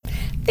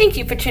Thank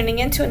you for tuning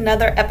in to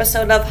another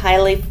episode of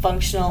Highly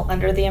Functional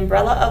under the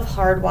umbrella of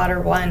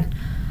Hardwater One.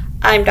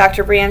 I'm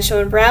Dr. Brianne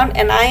Schoen-Brown,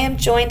 and I am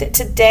joined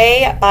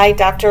today by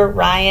Dr.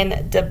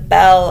 Ryan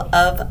DeBell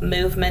of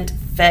Movement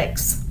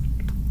Fix.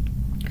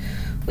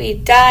 We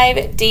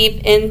dive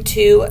deep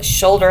into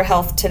shoulder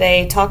health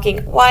today,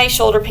 talking why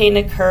shoulder pain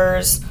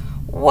occurs,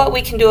 what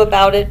we can do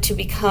about it to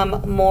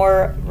become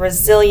more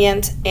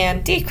resilient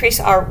and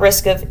decrease our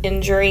risk of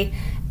injury,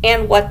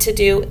 and what to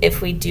do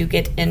if we do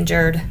get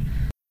injured.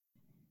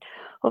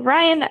 Well,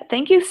 Ryan,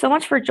 thank you so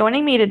much for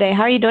joining me today.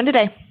 How are you doing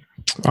today?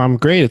 I'm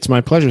great. It's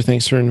my pleasure.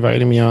 Thanks for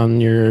inviting me on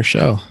your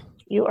show.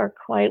 You are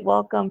quite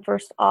welcome.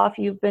 First off,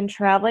 you've been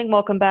traveling.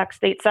 Welcome back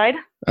stateside.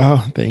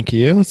 Oh, thank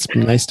you. It's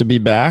nice to be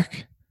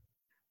back.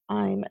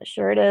 I'm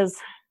sure it is.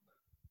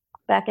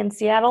 Back in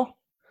Seattle?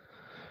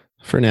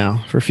 For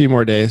now, for a few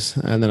more days,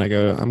 and then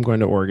I'm going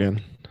to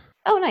Oregon.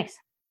 Oh, nice.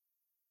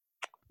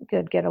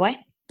 Good getaway.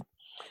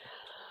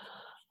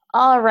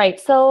 All right,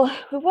 so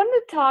we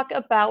wanted to talk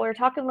about, we were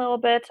talking a little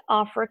bit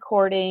off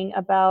recording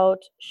about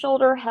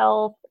shoulder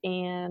health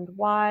and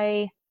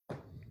why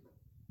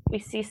we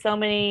see so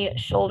many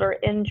shoulder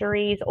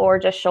injuries or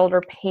just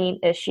shoulder pain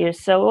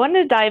issues. So we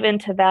wanted to dive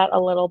into that a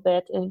little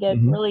bit and get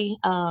really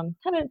kind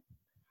of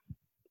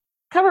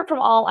covered from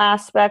all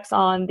aspects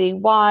on the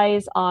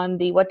whys, on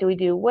the what do we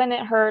do when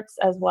it hurts,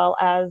 as well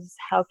as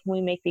how can we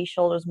make these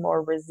shoulders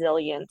more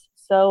resilient.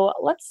 So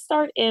let's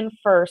start in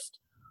first.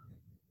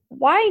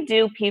 Why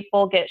do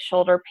people get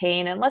shoulder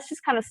pain? And let's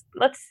just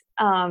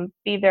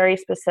be very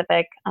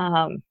specific.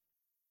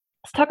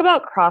 Let's talk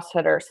about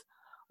CrossFitters.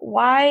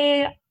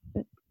 Why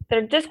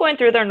they're just going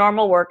through their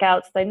normal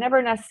workouts. They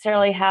never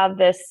necessarily have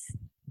this,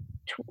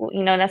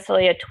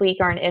 necessarily a tweak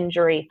or an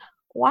injury.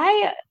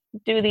 Why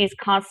do these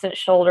constant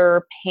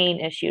shoulder pain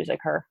issues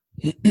occur?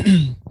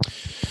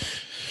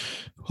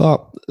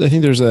 Well, I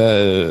think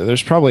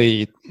there's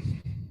probably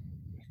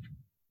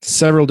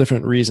several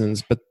different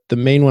reasons, but the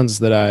main ones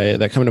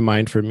that come to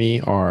mind for me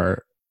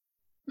are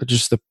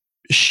just the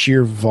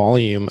sheer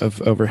volume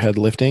of overhead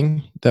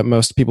lifting that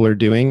most people are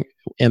doing,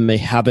 and they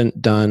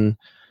haven't done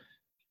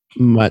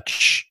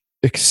much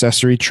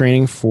accessory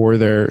training for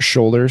their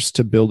shoulders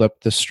to build up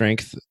the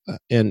strength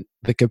and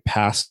the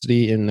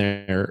capacity in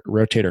their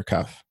rotator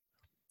cuff.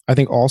 I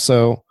think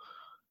also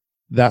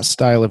that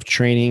style of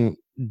training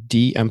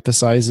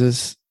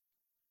de-emphasizes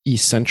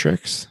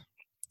eccentrics,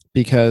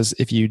 because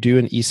if you do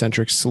an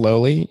eccentric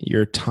slowly,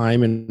 your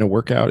time in a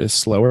workout is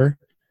slower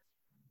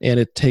and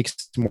it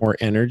takes more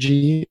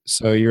energy.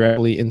 So you're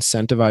actually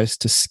incentivized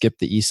to skip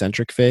the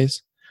eccentric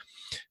phase.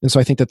 And so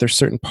I think that there's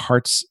certain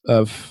parts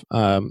of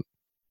an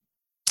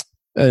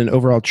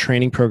overall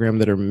training program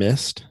that are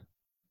missed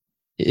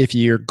if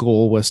your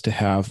goal was to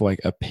have like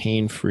a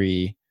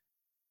pain-free,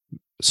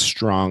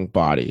 strong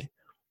body.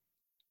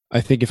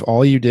 I think if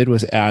all you did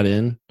was add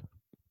in,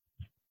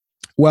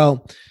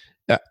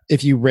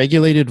 if you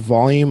regulated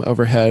volume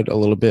overhead a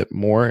little bit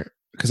more,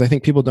 because I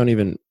think people don't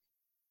even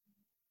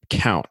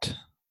count.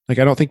 Like,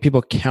 I don't think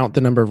people count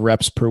the number of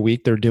reps per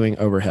week they're doing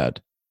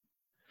overhead.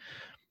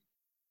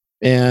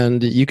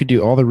 And you could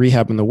do all the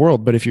rehab in the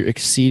world, but if you're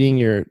exceeding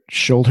your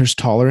shoulder's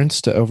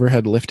tolerance to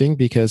overhead lifting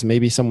because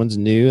maybe someone's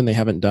new and they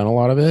haven't done a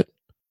lot of it,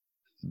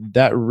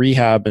 that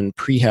rehab and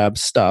prehab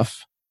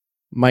stuff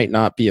might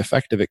not be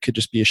effective. It could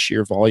just be a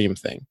sheer volume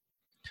thing.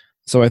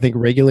 So I think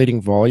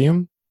regulating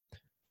volume,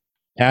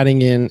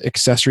 adding in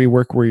accessory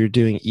work where you're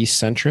doing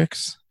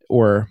eccentrics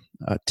or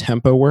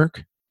tempo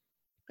work,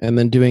 and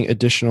then doing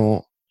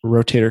additional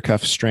rotator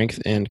cuff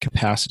strength and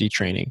capacity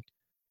training.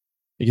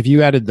 Like, if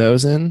you added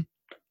those in,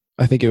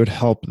 I think it would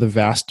help the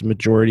vast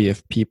majority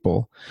of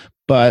people.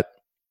 But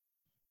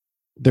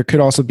there could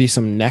also be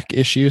some neck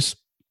issues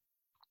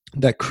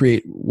that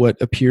create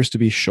what appears to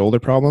be shoulder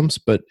problems,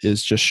 but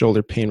is just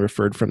shoulder pain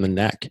referred from the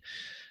neck.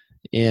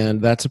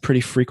 And that's a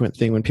pretty frequent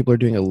thing when people are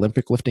doing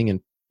Olympic lifting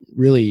and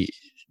really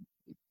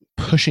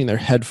pushing their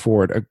head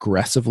forward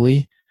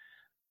aggressively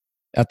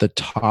at the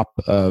top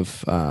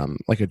of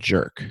like a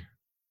jerk.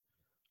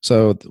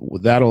 So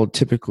that'll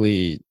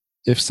typically,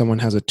 if someone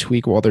has a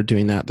tweak while they're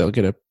doing that, they'll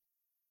get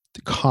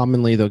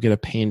a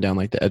pain down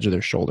like the edge of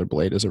their shoulder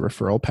blade as a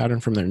referral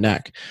pattern from their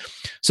neck.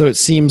 So it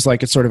seems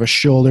like it's sort of a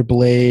shoulder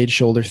blade,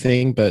 shoulder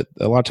thing, but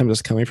a lot of times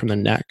it's coming from the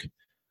neck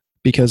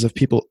because of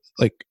people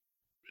like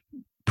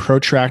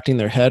protracting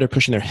their head or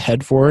pushing their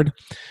head forward.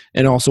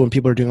 And also when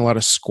people are doing a lot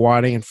of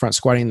squatting and front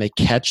squatting, they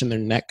catch and their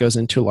neck goes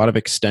into a lot of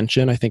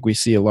extension. I think we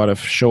see a lot of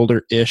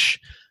shoulder-ish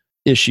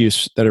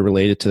issues that are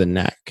related to the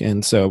neck.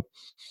 And so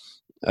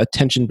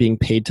attention being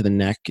paid to the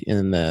neck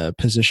and the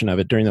position of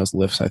it during those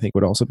lifts, I think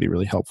would also be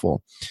really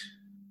helpful.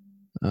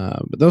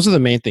 But those are the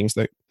main things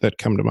that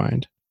come to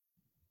mind.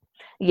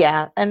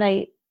 Yeah. And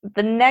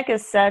the neck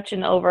is such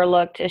an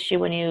overlooked issue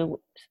when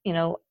you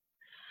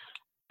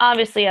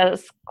obviously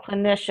as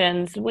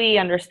clinicians, we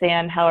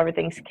understand how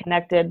everything's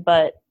connected,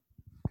 but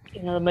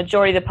the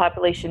majority of the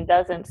population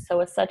doesn't. So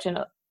it's such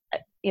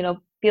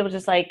people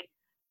just like,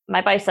 my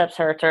biceps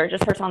hurts or it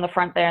just hurts on the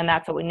front there and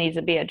that's what needs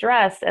to be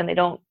addressed. And they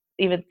don't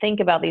even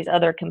think about these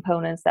other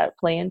components that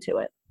play into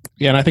it.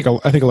 Yeah, and I think a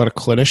lot of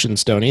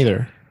clinicians don't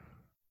either.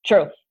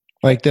 True. True.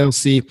 Like they'll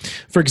see,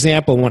 for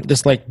example,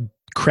 this like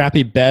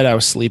crappy bed I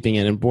was sleeping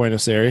in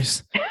Buenos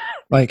Aires.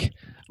 Like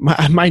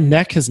my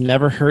neck has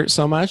never hurt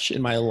so much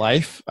in my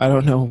life. I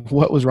don't know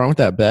what was wrong with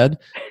that bed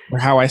or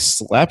how I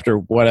slept or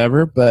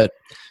whatever, but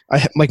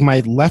I like my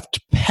left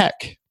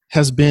pec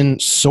has been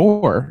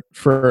sore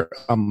for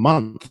a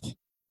month,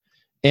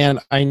 and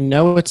I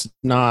know it's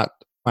not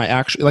my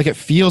actual, like it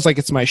feels like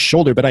it's my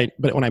shoulder, but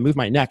when I move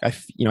my neck,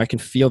 I can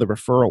feel the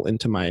referral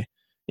into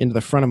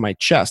the front of my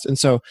chest, and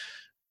so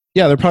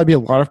yeah, there'll probably be a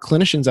lot of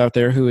clinicians out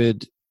there who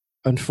would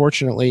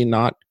unfortunately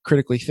not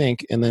critically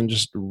think and then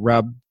just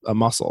rub a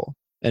muscle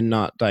and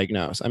not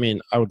diagnose. I mean,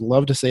 I would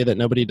love to say that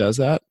nobody does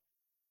that,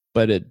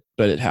 but it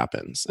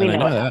happens. We And I know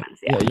know what that. happens.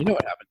 Yeah, Yeah. you know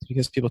what happens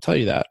because people tell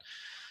you that.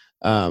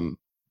 Um,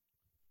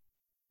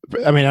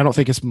 I mean, I don't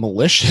think it's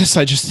malicious.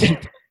 I just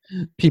think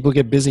people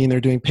get busy and they're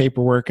doing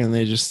paperwork and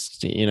they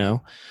just, and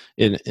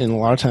a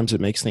lot of times it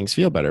makes things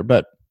feel better.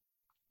 But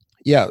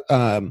yeah,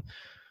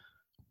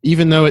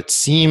 even though it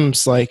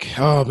seems like,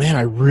 oh man,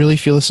 I really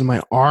feel this in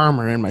my arm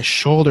or in my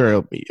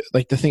shoulder,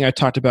 like the thing I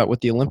talked about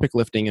with the Olympic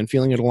lifting and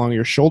feeling it along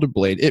your shoulder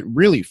blade, it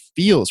really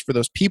feels for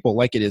those people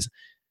like it is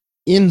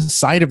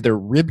inside of their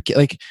rib,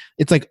 like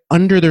it's like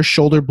under their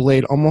shoulder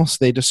blade almost.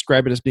 They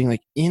describe it as being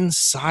like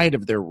inside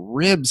of their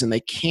ribs and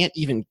they can't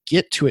even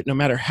get to it no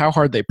matter how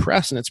hard they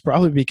press. And it's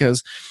probably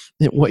because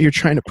what you're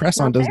trying to It's press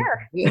on not doesn't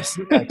there. exist.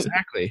 Yeah,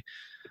 exactly.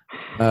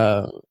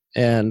 Uh,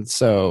 and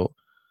so,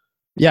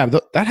 yeah,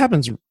 that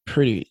happens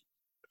pretty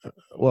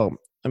well.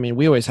 I mean,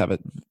 we always have a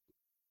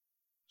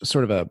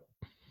sort of a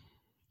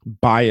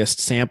biased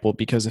sample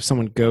because if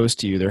someone goes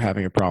to you, they're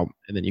having a problem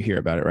and then you hear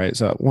about it, right?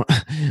 So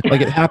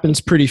like it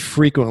happens pretty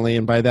frequently.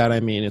 And by that,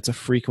 I mean, it's a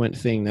frequent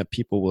thing that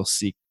people will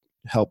seek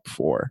help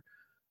for.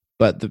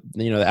 But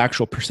the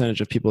actual percentage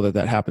of people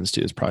that happens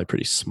to is probably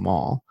pretty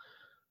small.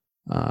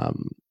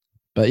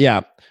 But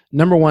yeah,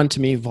 number one to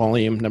me,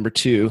 volume. Number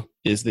two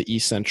is the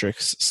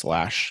eccentrics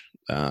slash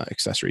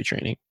accessory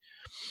training.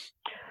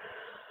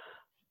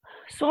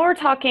 So we're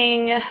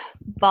talking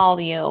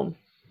volume.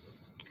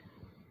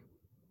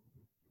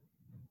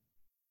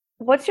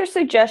 What's your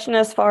suggestion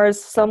as far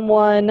as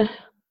someone,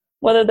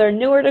 whether they're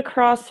newer to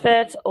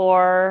CrossFit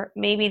or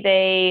maybe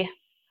they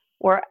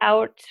were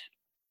out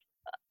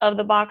of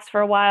the box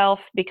for a while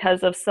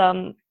because of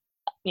some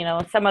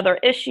other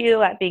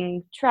issue at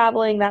being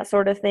traveling, that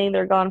sort of thing.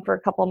 They're gone for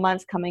a couple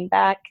months, coming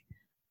back.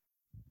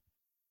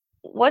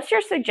 What's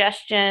your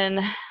suggestion,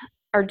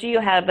 or do you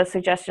have a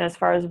suggestion as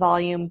far as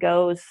volume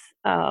goes?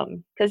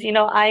 Because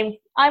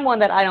I'm one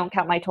that I don't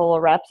count my total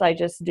reps. I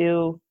just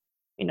do,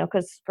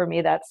 because for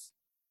me that's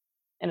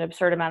an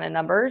absurd amount of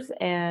numbers,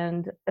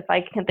 and if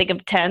I can think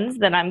of tens,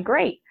 then I'm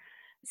great.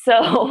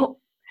 So,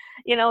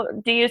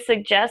 do you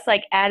suggest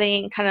like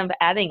adding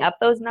up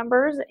those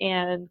numbers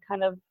and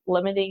kind of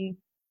limiting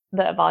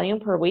the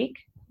volume per week?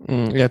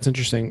 Yeah, it's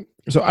interesting.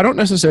 So I don't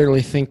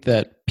necessarily think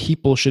that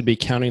people should be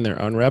counting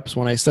their own reps.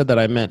 When I said that,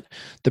 I meant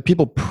the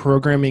people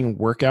programming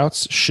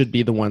workouts should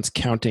be the ones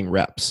counting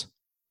reps.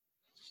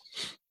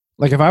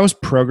 Like if I was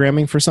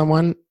programming for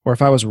someone or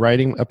if I was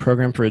writing a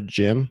program for a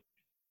gym,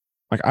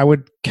 like I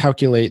would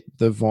calculate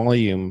the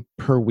volume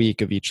per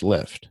week of each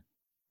lift.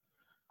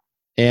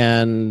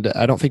 And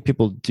I don't think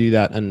people do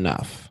that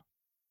enough.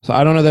 So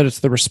I don't know that it's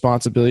the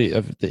responsibility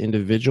of the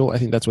individual. I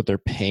think that's what they're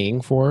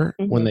paying for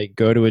when they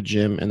go to a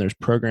gym and there's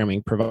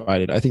programming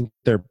provided. I think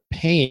they're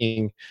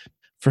paying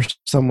for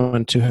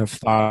someone to have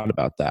thought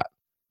about that.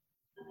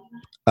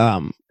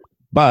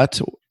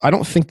 But I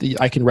don't think that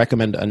I can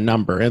recommend a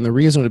number. And the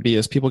reason would be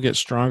is people get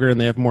stronger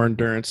and they have more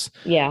endurance.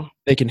 Yeah.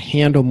 They can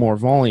handle more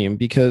volume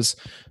because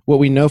what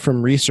we know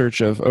from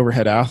research of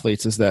overhead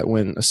athletes is that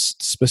when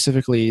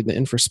specifically the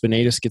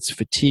infraspinatus gets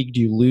fatigued,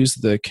 you lose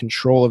the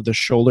control of the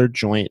shoulder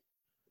joint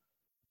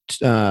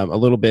a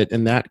little bit,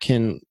 and that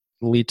can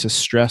lead to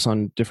stress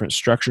on different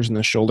structures in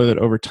the shoulder that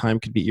over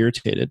time could be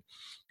irritated.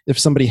 If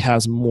somebody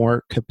has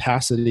more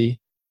capacity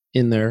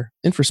in their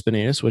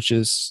infraspinatus, which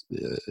is,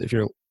 if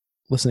you're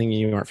listening and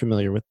you aren't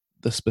familiar with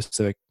the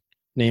specific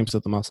names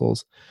of the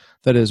muscles,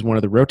 that is one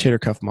of the rotator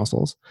cuff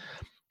muscles,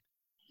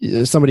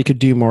 somebody could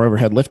do more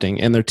overhead lifting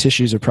and their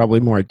tissues are probably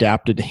more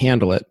adapted to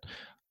handle it.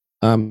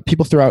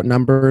 People throw out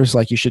numbers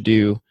like you should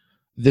do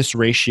this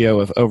ratio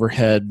of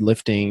overhead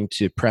lifting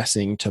to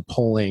pressing to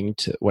pulling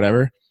to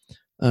whatever.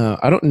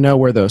 I don't know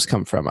where those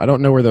come from. I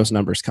don't know where those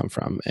numbers come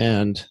from.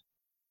 And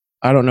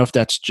I don't know if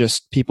that's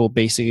just people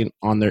basing it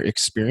on their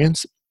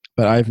experience,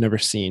 but I've never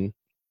seen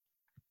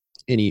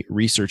any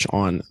research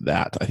on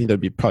that. I think that'd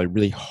be probably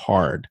really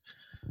hard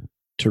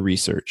to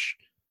research.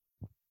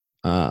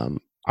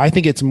 I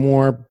think it's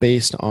more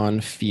based on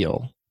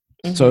feel.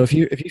 Mm-hmm. So if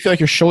you feel like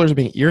your shoulders are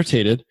being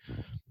irritated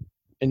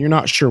and you're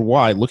not sure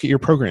why, look at your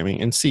programming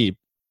and see,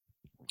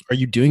 are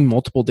you doing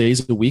multiple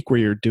days a week where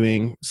you're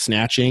doing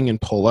snatching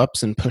and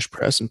pull-ups and push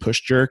press and push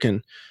jerk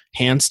and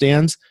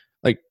handstands?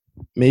 Like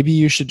maybe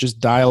you should just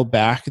dial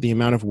back the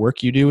amount of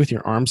work you do with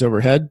your arms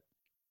overhead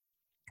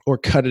or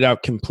cut it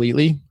out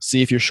completely.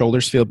 See if your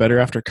shoulders feel better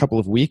after a couple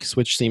of weeks,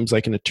 which seems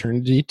like an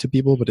eternity to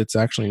people, but it's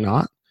actually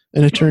not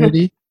an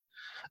eternity.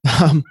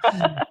 Um,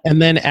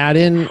 and then add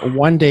in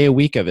 1 day a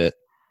week of it,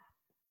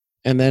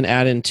 and then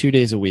add in 2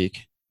 days a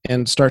week,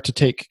 and start to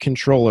take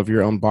control of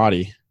your own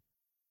body.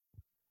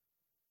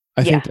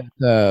 I Yeah. think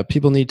that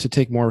people need to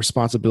take more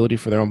responsibility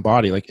for their own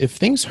body. Like if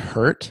things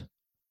hurt,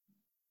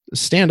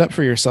 stand up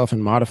for yourself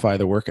and modify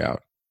the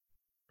workout.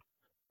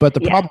 But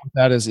the Yeah. problem with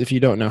that is if you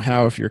don't know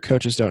how, if your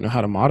coaches don't know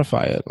how to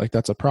modify it, like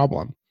that's a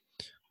problem.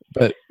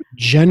 But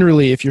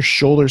generally, if your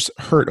shoulders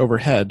hurt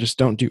overhead, just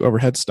don't do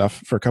overhead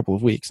stuff for a couple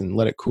of weeks and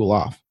let it cool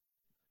off.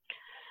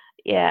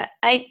 Yeah.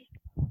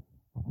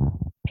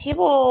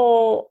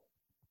 People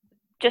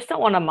just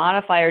don't want to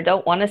modify or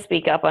don't want to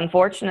speak up.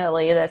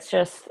 Unfortunately, that's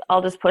just,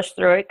 I'll just push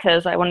through it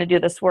because I want to do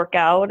this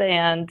workout.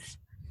 And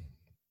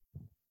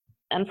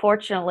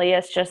unfortunately,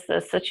 it's just the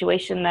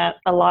situation that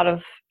a lot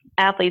of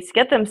athletes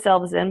get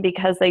themselves in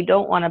because they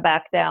don't want to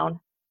back down.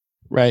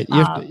 Right.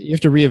 You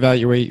have to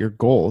reevaluate your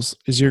goals.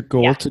 Is your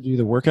goal Yeah. to do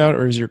the workout,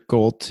 or is your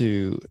goal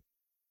to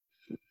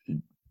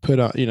put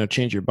on,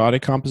 change your body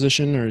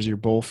composition, or is your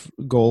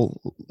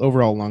goal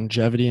overall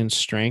longevity and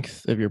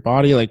strength of your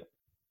body? Like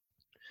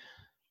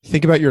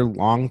think about your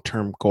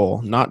long-term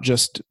goal, not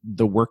just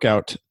the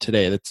workout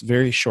today. That's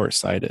very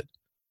short-sighted.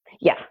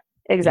 Yeah,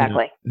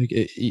 exactly.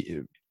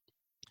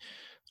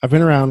 I've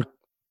been around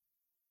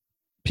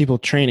people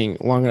training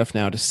long enough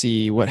now to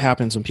see what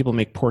happens when people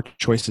make poor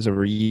choices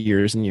over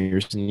years and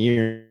years and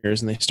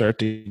years, and they start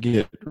to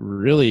get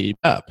really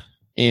up.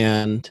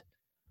 And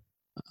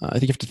I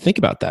think you have to think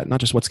about that, not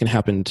just what's going to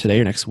happen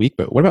today or next week,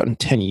 but what about in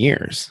 10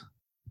 years?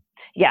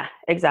 Yeah,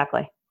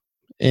 exactly.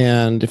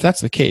 And if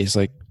that's the case,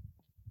 like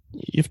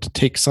you have to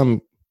take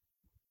some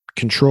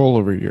control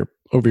over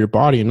your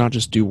body and not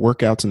just do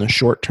workouts in the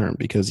short term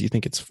because you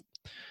think it's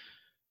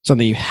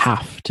something you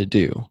have to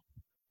do.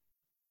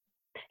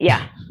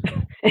 Yeah,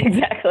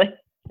 exactly.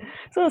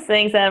 So those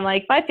things that I'm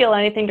like, if I feel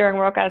anything during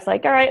workout, it's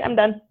like, all right, I'm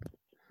done.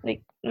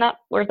 Like, not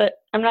worth it.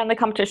 I'm not in the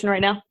competition right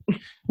now.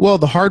 Well,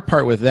 the hard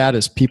part with that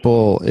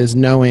is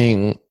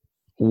knowing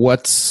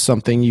what's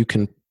something you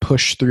can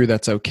push through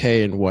that's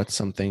okay and what's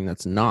something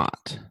that's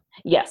not.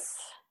 Yes.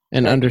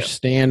 And Very true.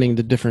 understanding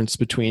the difference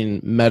between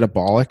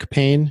metabolic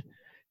pain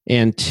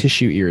and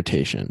tissue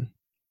irritation.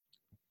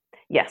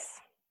 Yes.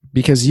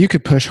 Because you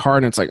could push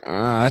hard and it's like,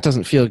 that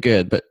doesn't feel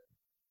good. But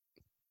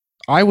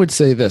I would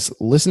say this,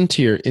 listen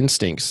to your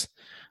instincts.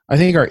 I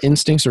think our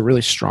instincts are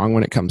really strong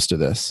when it comes to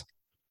this.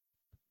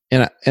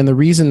 And the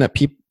reason that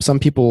some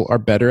people are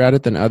better at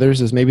it than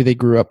others is maybe they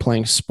grew up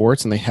playing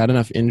sports and they had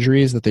enough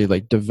injuries that they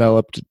like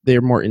developed,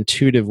 they're more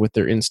intuitive with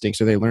their instincts,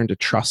 or they learn to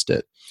trust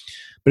it.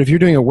 But if you're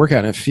doing a workout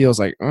and it feels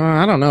like,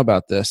 I don't know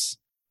about this,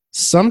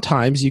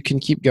 sometimes you can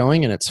keep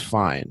going and it's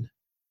fine.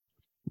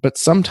 But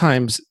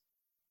sometimes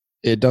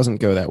it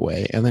doesn't go that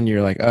way. And then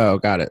you're like, oh,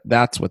 got it.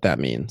 That's what that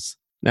means.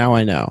 Now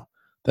I know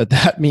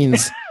that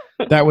means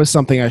that was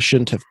something I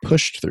shouldn't have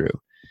pushed through.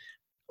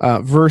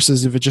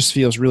 Versus if it just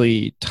feels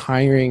really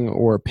tiring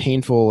or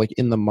painful, like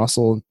in the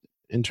muscle,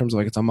 in terms of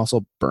like it's a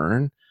muscle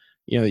burn,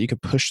 you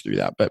could push through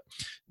that. But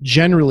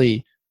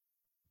generally,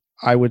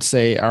 I would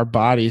say our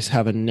bodies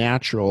have a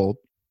natural,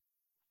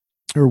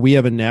 or we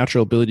have a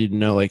natural ability to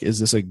know, like, is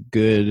this a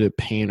good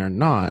pain or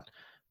not?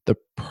 The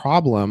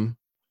problem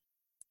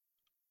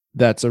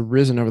that's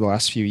arisen over the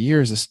last few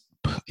years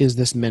is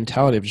this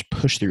mentality of just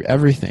push through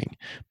everything,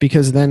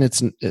 because then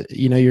it's,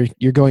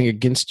 you're going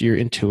against your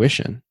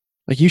intuition.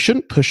 Like you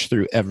shouldn't push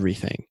through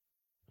everything.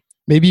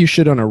 Maybe you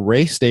should on a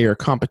race day or a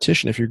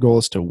competition if your goal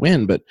is to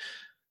win, but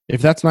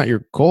if that's not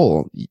your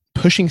goal,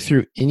 pushing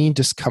through any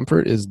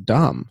discomfort is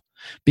dumb,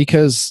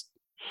 because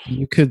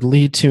you could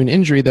lead to an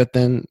injury that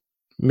then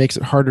makes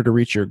it harder to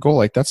reach your goal.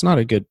 Like that's not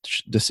a good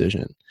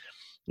decision.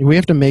 We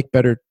have to make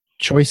better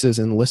choices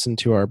and listen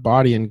to our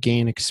body and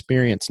gain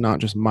experience, not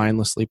just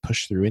mindlessly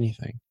push through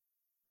anything.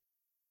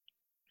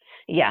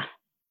 Yeah,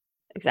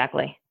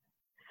 exactly.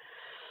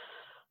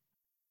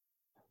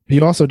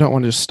 You also don't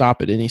want to just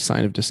stop at any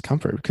sign of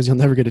discomfort, because you'll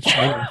never get a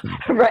change.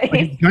 Right.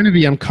 Like it's going to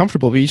be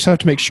uncomfortable, but you just have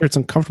to make sure it's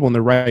uncomfortable in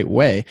the right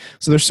way.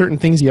 So there's certain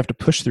things you have to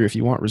push through if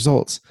you want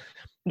results.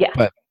 Yeah.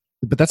 But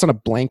that's not a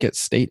blanket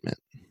statement.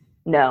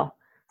 No.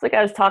 It's like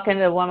I was talking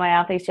to one of my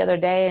athletes the other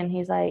day, and he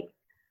was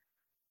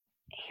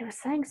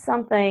saying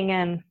something,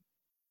 and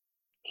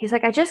he's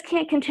like, I just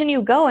can't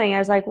continue going. I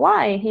was like,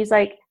 why? And he's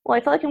like, well,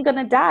 I feel like I'm going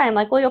to die. I'm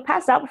like, well, you'll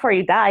pass out before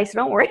you die, so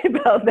don't worry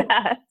about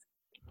that.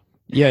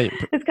 Yeah.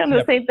 It's kind of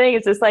the same thing.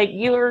 It's just like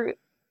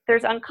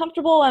there's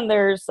uncomfortable and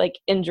there's like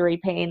injury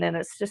pain, and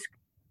it's just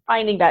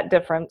finding that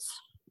difference.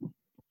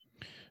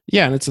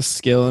 Yeah, and it's a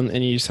skill,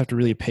 and you just have to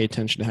really pay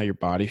attention to how your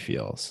body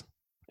feels,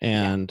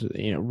 and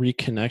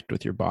reconnect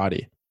with your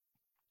body.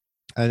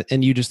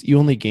 And you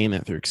only gain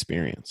that through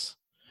experience,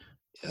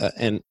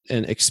 and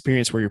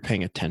experience where you're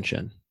paying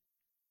attention.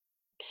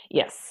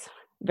 Yes,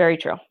 very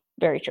true.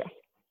 Very true.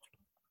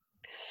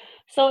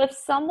 So if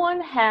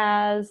someone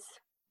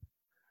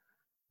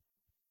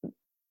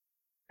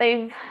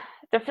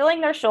they're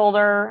feeling their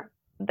shoulder,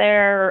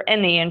 they're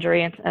any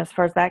injury as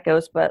far as that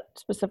goes, but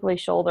specifically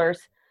shoulders,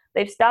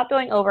 they've stopped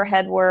doing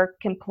overhead work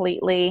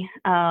completely.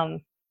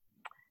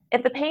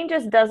 If the pain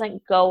just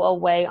doesn't go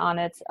away on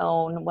its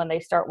own when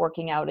they start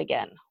working out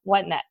again,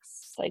 what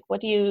next? Like,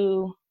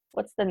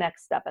 what's the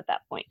next step at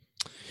that point?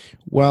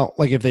 Well,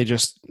 like if they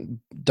just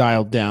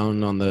dialed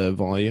down on the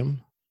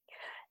volume.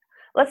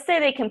 Let's say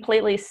they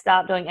completely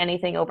stopped doing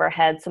anything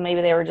overhead. So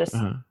maybe they were just,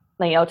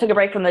 Uh-huh. took a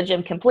break from the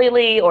gym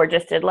completely or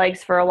just did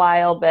legs for a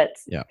while, but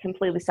Yeah.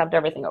 completely stopped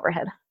everything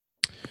overhead.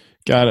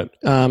 Got it.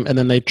 And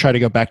then they try to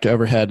go back to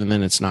overhead, and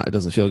then it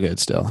doesn't feel good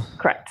still.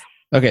 Correct.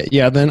 Okay.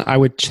 Yeah. Then I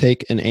would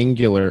take an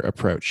angular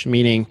approach,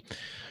 meaning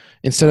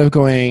instead of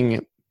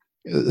going,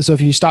 so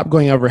if you stop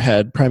going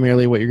overhead,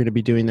 primarily what you're going to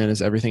be doing then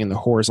is everything in the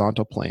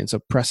horizontal plane. So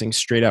pressing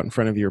straight out in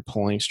front of you or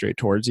pulling straight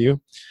towards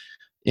you.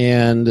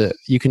 And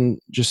you can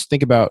just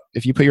think about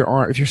if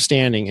you're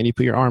standing and you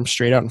put your arm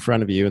straight out in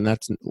front of you, and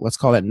let's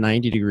call that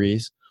 90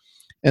 degrees.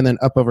 And then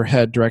up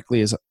overhead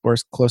directly or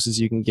as close as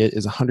you can get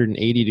is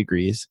 180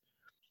 degrees.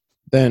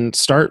 Then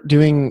start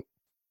doing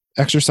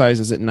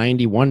exercises at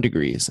 91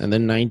 degrees and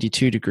then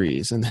 92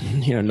 degrees and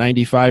then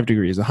 95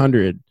 degrees,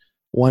 100,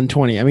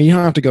 120. I mean, you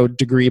don't have to go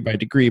degree by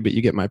degree, but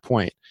you get my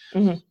point.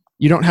 Mm-hmm.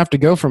 You don't have to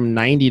go from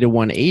 90 to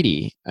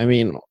 180. I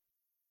mean,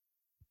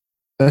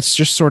 that's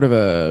just sort of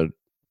a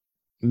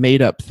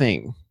made up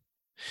thing.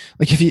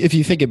 Like if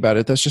you think about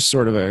it, that's just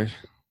sort of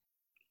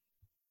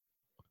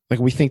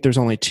we think there's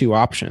only two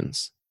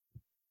options.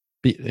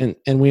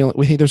 And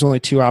we think there's only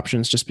two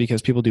options just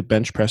because people do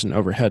bench press and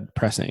overhead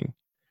pressing.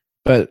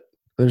 But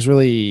there's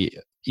really,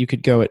 you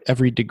could go at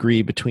every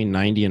degree between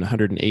 90 and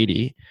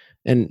 180,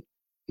 and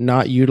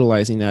not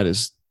utilizing that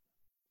is,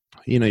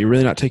 you're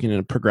really not taking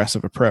a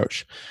progressive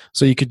approach.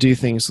 So you could do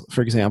things,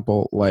 for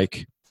example,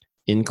 like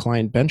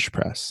incline bench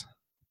press.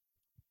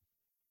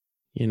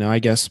 I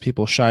guess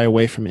people shy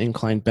away from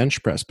incline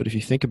bench press, but if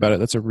you think about it,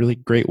 that's a really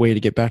great way to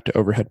get back to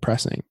overhead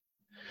pressing.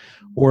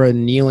 Or a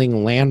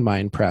kneeling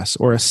landmine press,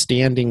 or a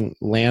standing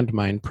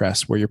landmine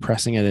press where you're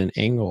pressing at an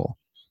angle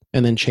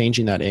and then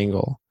changing that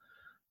angle.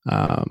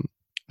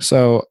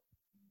 So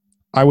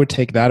I would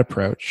take that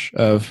approach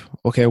of,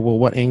 okay, well,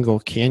 what angle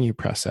can you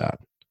press at?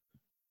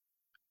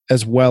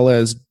 As well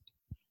as,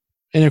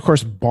 and of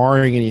course,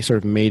 barring any sort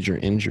of major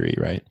injury,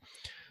 right?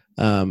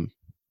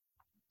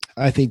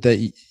 I think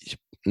that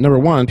number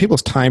one,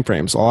 people's time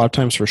frames, a lot of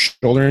times for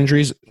shoulder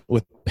injuries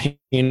with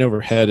pain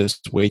overhead is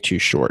way too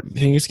short. I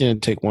think it's going to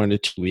take 1 to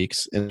 2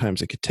 weeks, and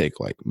sometimes it could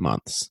take like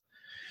months.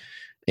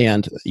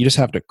 And you just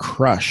have to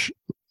crush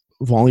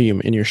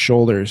volume in your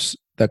shoulders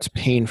that's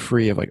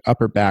pain-free of like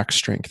upper back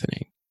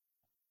strengthening.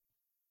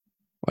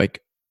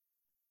 Like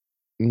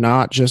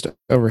not just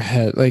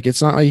overhead. Like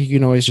it's not like you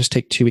can always just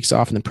take 2 weeks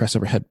off and then press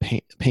overhead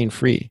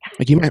pain-free.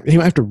 Like you might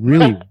have to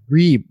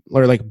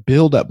really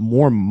build up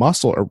more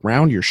muscle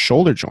around your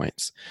shoulder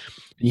joints.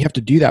 And you have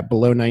to do that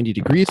below 90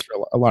 degrees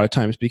for a lot of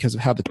times because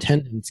of how the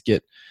tendons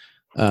get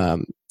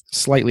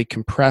slightly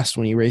compressed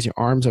when you raise your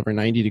arms over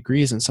 90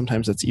 degrees. And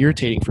sometimes that's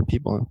irritating for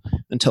people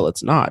until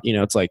it's not.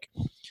 It's like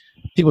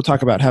people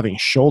talk about having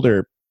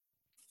shoulder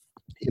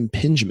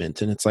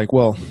impingement, and it's like,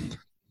 well,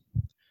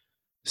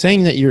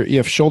 saying that you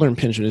have shoulder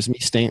impingement is me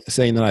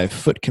saying that I have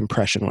foot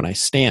compression when I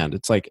stand.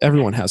 It's like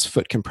everyone has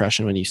foot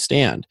compression when you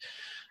stand.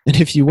 And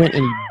if you went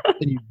and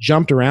you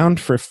jumped around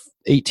for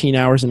 18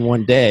 hours in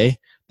one day,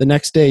 the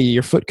next day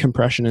your foot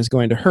compression is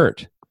going to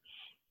hurt.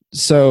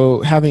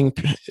 So having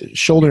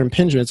shoulder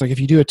impingement, it's like if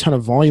you do a ton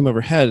of volume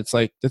overhead, it's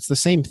like that's the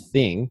same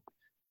thing.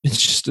 It's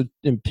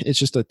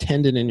just a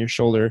tendon in your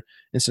shoulder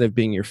instead of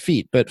being your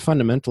feet. But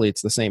fundamentally,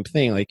 it's the same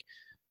thing. Like,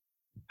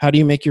 how do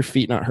you make your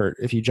feet not hurt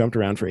if you jumped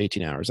around for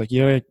 18 hours? Like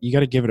you got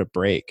to give it a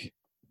break,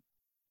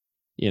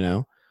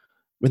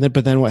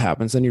 But then what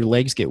happens? Then your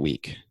legs get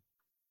weak.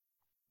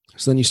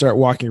 So then you start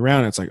walking around,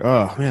 and it's like,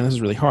 oh man, this is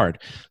really hard.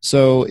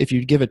 So if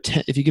you give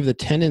the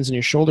tendons in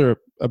your shoulder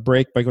a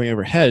break by going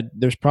overhead,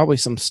 there's probably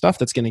some stuff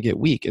that's going to get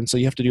weak, and so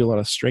you have to do a lot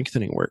of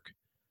strengthening work.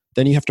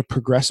 Then you have to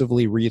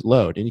progressively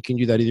reload, and you can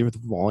do that either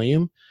with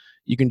volume,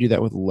 you can do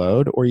that with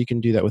load, or you can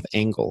do that with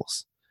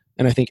angles.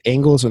 And I think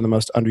angles are the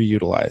most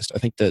underutilized. I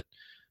think that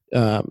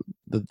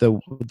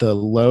the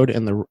load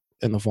and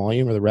the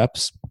volume or the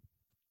reps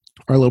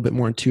are a little bit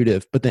more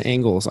intuitive, but the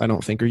angles I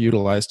don't think are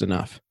utilized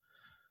enough.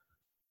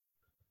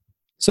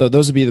 So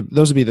those would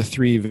be the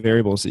three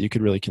variables that you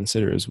could really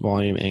consider as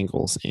volume,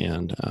 angles,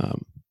 and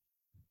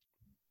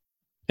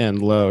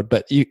load.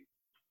 But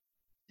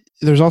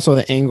there's also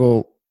the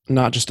angle,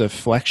 not just a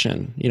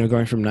flexion,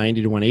 going from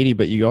 90 to 180,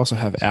 but you also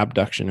have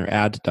abduction or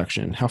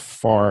adduction. How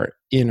far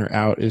in or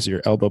out is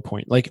your elbow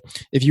point? Like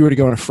if you were to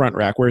go in a front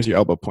rack, where's your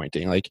elbow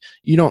pointing? Like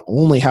you don't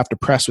only have to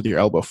press with your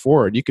elbow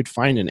forward. You could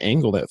find an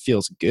angle that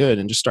feels good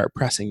and just start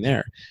pressing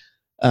there.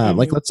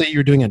 Like let's say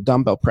you're doing a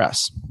dumbbell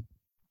press.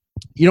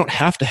 You don't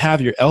have to have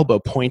your elbow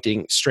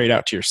pointing straight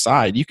out to your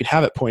side. You could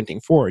have it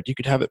pointing forward. You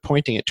could have it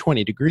pointing at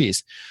 20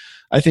 degrees.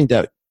 I think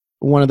that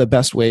one of the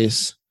best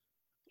ways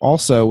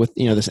also with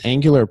this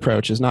angular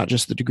approach is not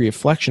just the degree of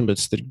flexion, but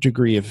it's the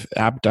degree of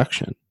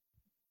abduction.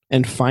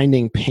 and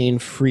finding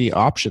pain-free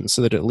options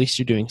so that at least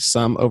you're doing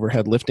some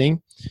overhead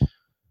lifting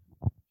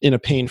in a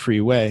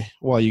pain-free way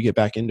while you get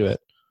back into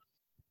it.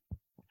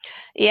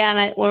 Yeah,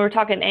 and when we're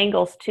talking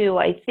angles too,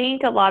 I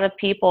think a lot of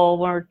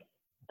people,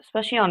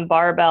 especially on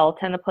barbell,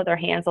 tend to put their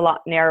hands a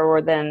lot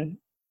narrower than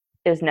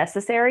is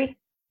necessary.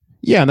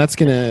 Yeah, and that's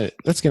gonna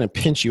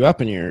pinch you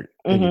up in your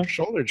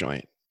shoulder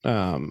joint.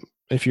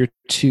 If you're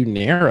too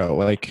narrow,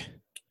 like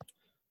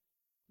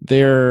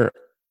they're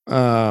we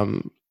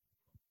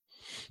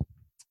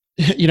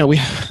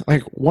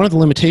like one of the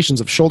limitations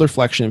of shoulder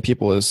flexion in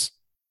people is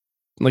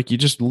like you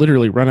just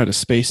literally run out of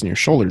space in your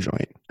shoulder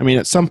joint. I mean,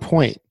 at some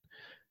point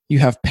you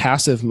have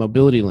passive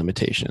mobility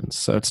limitations.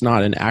 So it's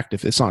not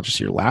just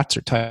your lats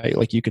are tight.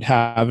 Like you could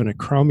have an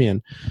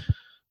acromion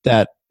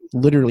that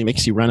literally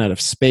makes you run out of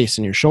space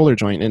in your shoulder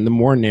joint. And the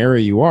more narrow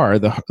you are,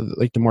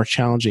 the more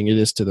challenging it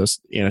is to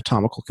those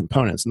anatomical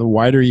components. And the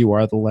wider you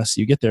are, the less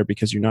you get there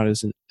because you're not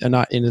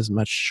in as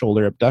much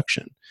shoulder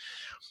abduction.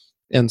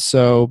 And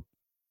so,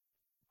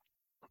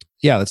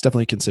 yeah, that's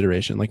definitely a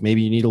consideration. Like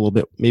maybe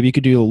you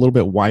could do a little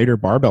bit wider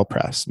barbell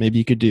press. Maybe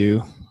you could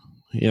do,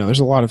 there's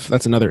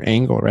that's another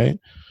angle, right?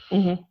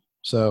 Mm-hmm.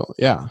 So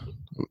yeah,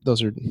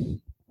 those are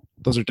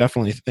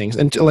definitely things.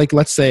 And like,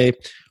 let's say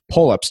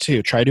pull-ups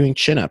too. Try doing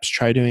chin-ups.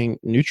 Try doing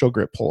neutral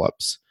grip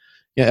pull-ups.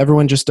 Yeah,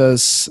 everyone just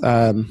does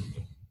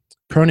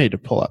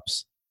pronated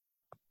pull-ups.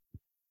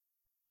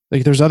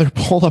 Like there's other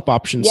pull-up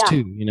options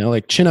too.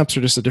 Like chin-ups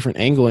are just a different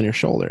angle in your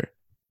shoulder.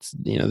 It's,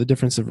 the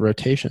difference of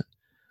rotation.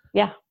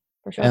 Yeah,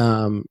 for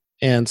sure.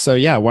 And so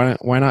yeah,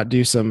 why not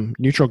do some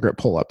neutral grip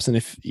pull-ups? And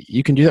if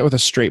you can do that with a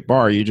straight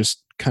bar, you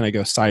just kind of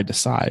go side to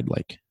side,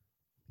 like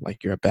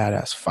you're a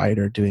badass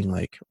fighter doing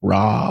like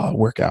raw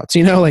workouts,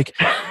 like,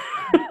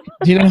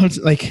 it's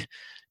like,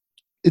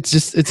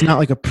 it's not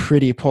like a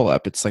pretty pull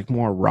up. It's like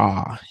more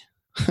raw.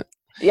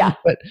 Yeah.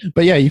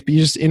 But yeah, you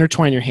just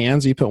intertwine your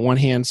hands. You put one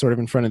hand sort of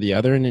in front of the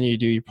other, and then you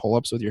do your pull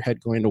ups with your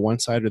head going to one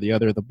side or the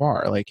other of the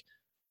bar. Like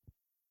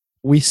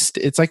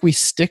it's like we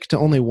stick to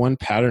only one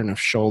pattern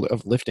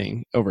of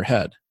lifting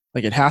overhead.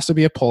 Like it has to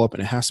be a pull up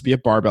and it has to be a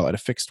barbell at a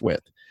fixed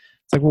width.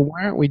 It's like, well,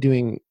 why aren't we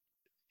doing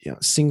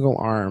single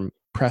arm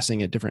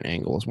pressing at different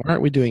angles? Why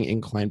aren't we doing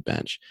incline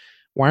bench?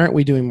 Why aren't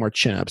we doing more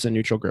chin-ups and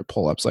neutral grip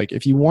pull-ups? Like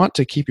if you want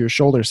to keep your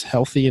shoulders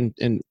healthy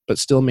and but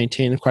still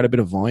maintain quite a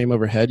bit of volume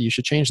overhead, you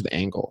should change the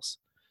angles.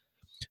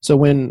 So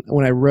when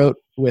I wrote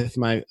with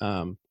my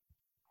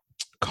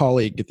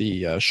colleague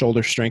the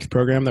shoulder strength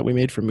program that we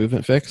made for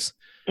Movement Fix,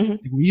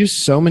 we use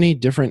so many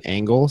different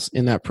angles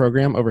in that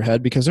program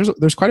overhead because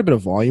there's quite a bit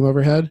of volume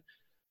overhead.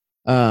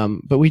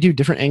 But we do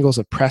different angles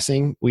of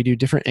pressing. We do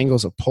different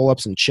angles of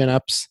pull-ups and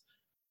chin-ups.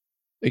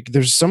 Like,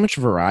 there's so much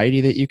variety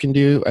that you can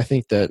do. I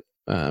think that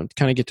kind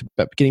of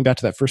getting back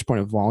to that first point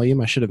of volume,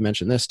 I should have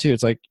mentioned this too.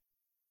 It's like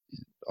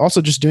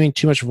also just doing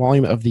too much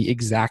volume of the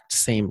exact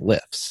same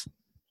lifts.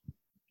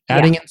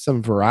 Adding in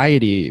some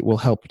variety will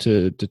help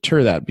to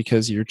deter that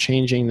because you're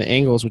changing the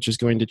angles, which is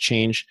going to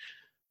change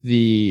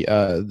the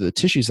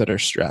tissues that are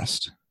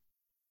stressed.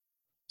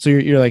 So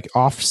you're like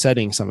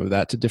offsetting some of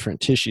that to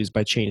different tissues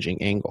by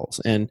changing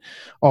angles and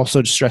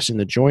also just stressing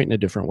the joint in a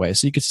different way.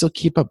 So you could still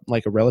keep up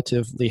like a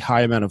relatively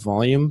high amount of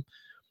volume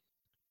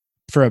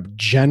for a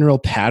general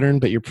pattern,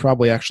 but you're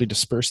probably actually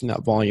dispersing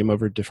that volume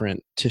over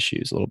different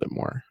tissues a little bit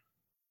more.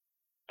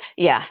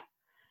 Yeah.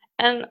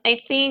 And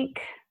I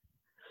think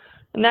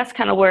that's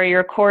kind of where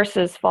your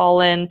courses fall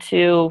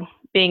into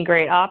being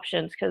great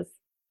options because,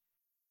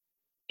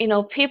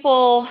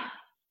 people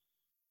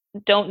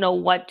don't know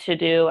what to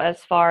do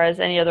as far as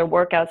any other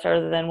workouts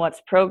other than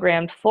what's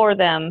programmed for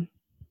them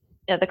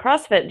at the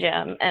CrossFit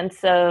gym. And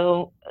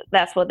so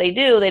that's what they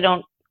do. They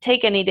don't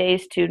take any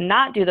days to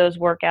not do those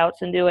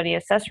workouts and do any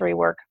accessory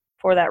work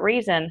for that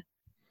reason.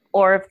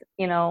 Or if,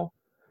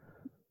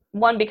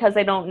 one, because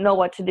they don't know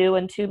what to do,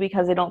 and two,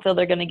 because they don't feel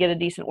they're going to get a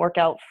decent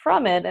workout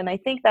from it. And I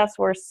think that's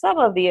where some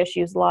of the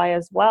issues lie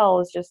as well,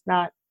 is just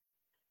not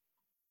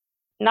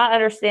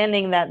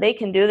understanding that they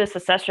can do this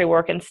accessory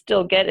work and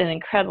still get an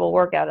incredible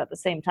workout at the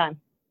same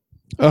time.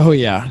 Oh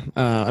yeah.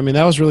 I mean,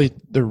 that was really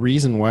the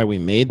reason why we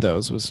made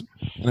those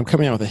and I'm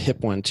coming out with a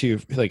hip one too,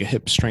 like a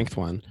hip strength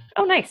one.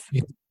 Oh, nice.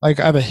 Like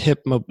I have a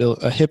hip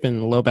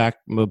and low back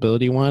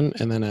mobility one,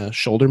 and then a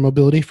shoulder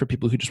mobility for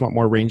people who just want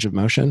more range of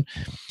motion.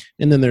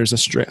 And then there's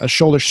a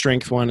shoulder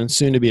strength one, and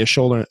soon to be a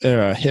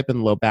hip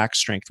and low back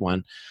strength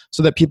one,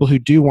 so that people who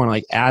do want to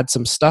like add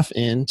some stuff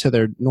into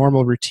their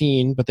normal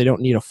routine, but they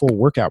don't need a full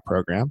workout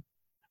program,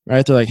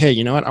 right? They're like, hey,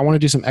 you know what? I want to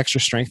do some extra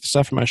strength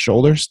stuff for my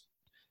shoulders.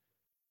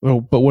 Well,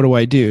 but what do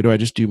I do? Do I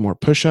just do more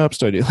push-ups?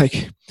 Do I do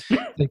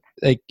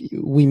like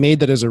we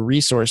made that as a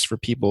resource for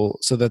people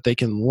so that they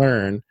can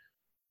learn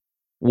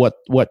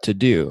what to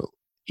do,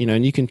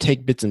 and you can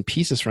take bits and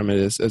pieces from it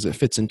as it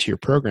fits into your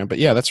program. But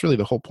yeah, that's really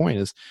the whole point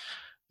is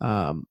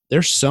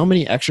there's so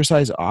many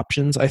exercise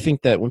options. I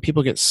think that when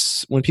people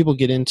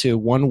get into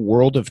one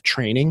world of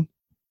training,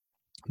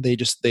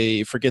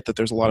 they forget that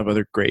there's a lot of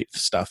other great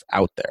stuff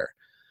out there.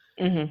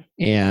 Mm-hmm.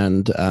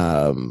 And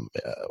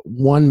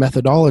one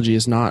methodology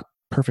is not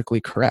perfectly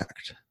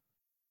correct.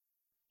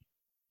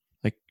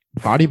 Like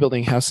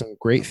bodybuilding has some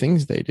great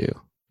things they do.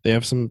 They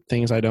have some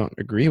things I don't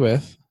agree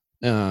with.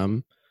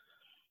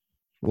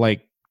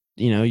 Like,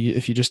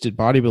 if you just did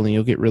bodybuilding,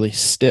 you'll get really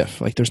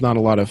stiff. Like there's not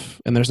a lot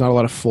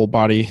of full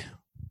body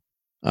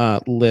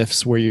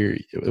lifts where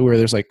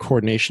there's like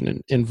coordination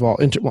and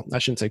involved. Well, I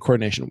shouldn't say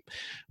coordination,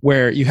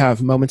 where you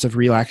have moments of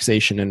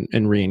relaxation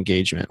and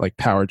re-engagement, like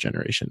power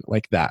generation,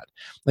 like that.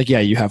 Like, yeah,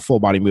 you have full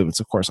body movements,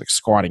 of course, like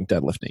squatting,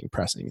 deadlifting,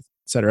 pressing,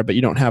 etc. But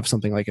you don't have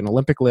something like an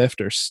Olympic lift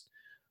or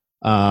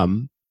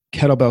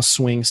kettlebell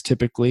swings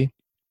typically,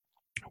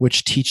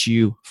 which teach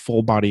you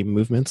full body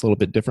movements a little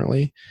bit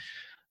differently.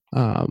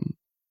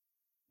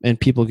 And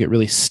people get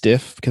really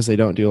stiff because they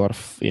don't do a lot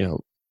of,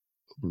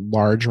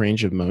 large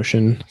range of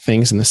motion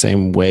things in the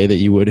same way that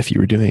you would if you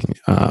were doing,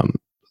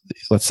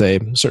 let's say,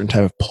 a certain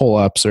type of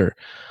pull-ups or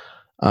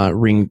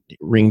ring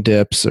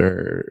dips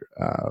or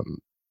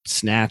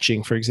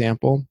snatching, for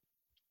example.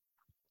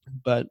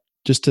 But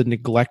just to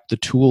neglect the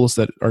tools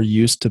that are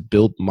used to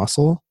build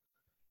muscle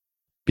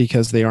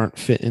because they aren't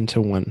fit into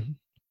one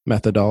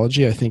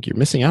methodology, I think you're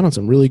missing out on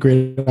some really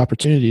great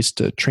opportunities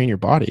to train your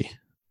body.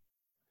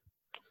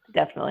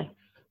 Definitely.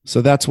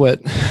 So that's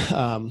what,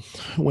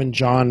 when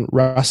John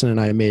Russin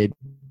and I made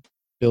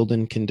Build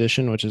and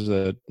Condition, which is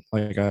a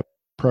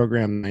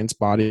program science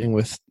bodybuilding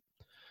with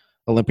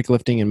Olympic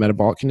lifting and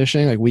metabolic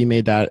conditioning, like we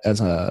made that as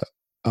a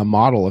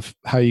model of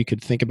how you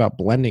could think about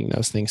blending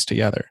those things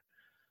together.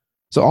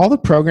 So all the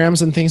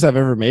programs and things I've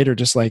ever made are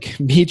just like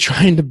me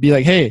trying to be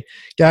like, hey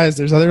guys,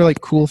 there's other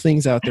like cool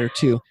things out there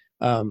too.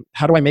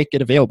 How do I make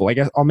it available? I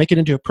guess I'll make it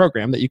into a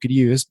program that you could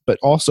use, but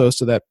also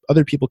so that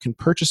other people can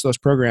purchase those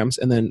programs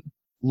and then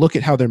look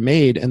at how they're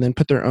made and then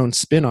put their own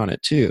spin on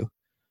it too.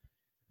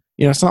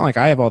 It's not like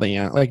I have all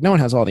the like no one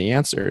has all the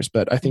answers,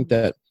 but I think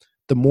that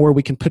the more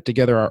we can put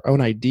together our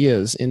own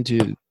ideas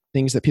into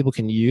things that people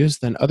can use,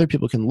 then other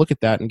people can look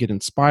at that and get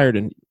inspired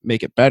and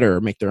make it better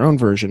or make their own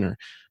version or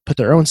put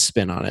their own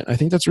spin on it. I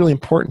think that's really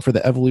important for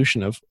the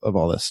evolution of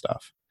all this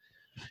stuff.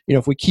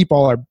 If we keep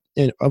all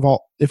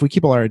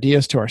our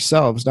ideas to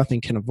ourselves,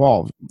 nothing can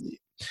evolve.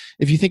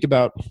 If you think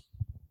about,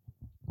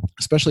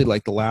 especially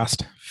like the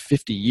last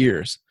 50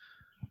 years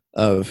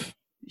of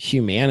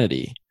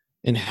humanity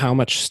and how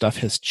much stuff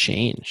has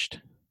changed,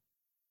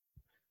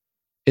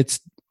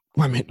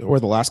 or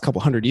the last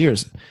couple hundred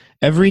years,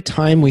 every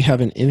time we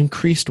have an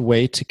increased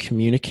way to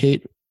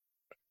communicate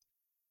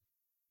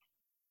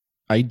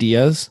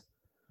ideas,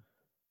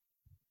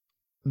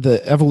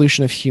 the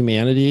evolution of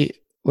humanity,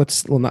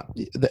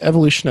 the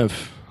evolution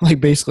of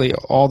like basically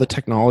all the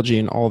technology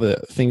and all the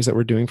things that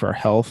we're doing for our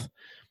health,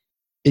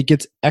 it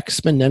gets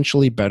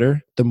exponentially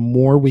better the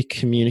more we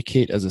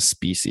communicate as a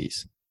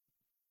species.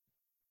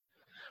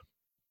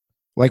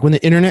 Like when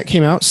the internet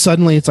came out,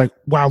 suddenly it's like,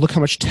 wow, look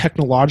how much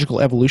technological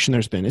evolution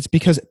there's been. It's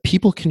because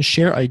people can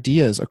share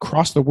ideas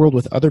across the world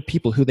with other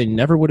people who they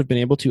never would have been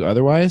able to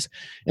otherwise.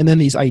 And then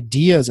these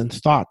ideas and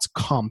thoughts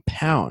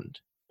compound.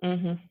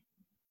 Mm-hmm.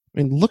 I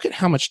mean, look at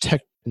how much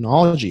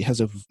technology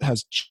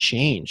has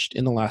changed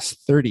in the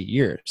last 30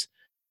 years.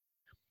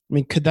 I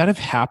mean, could that have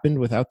happened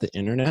without the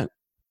internet?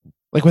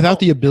 Like without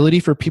the ability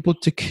for people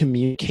to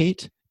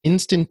communicate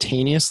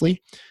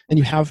instantaneously, and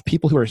you have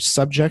people who are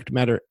subject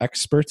matter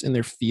experts in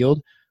their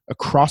field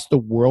across the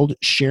world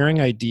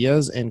sharing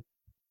ideas and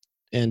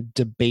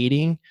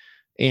debating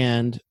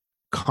and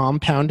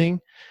compounding.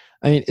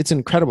 I mean, it's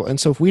incredible. And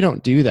so if we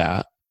don't do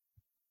that,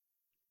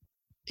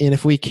 and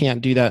if we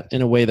can't do that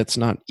in a way that's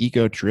not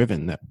ego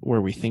driven,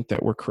 where we think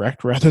that we're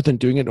correct rather than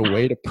doing it in a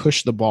way to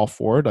push the ball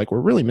forward, like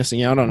we're really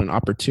missing out on an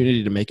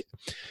opportunity to make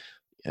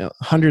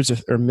hundreds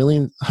of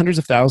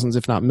thousands,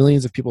 if not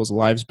millions of people's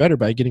lives better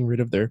by getting rid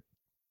of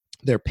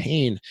their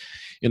pain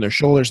in their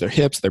shoulders, their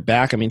hips, their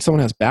back. I mean,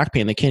 someone has back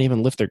pain, they can't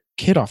even lift their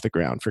kid off the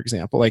ground, for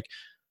example. Like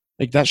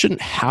that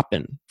shouldn't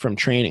happen from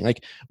training.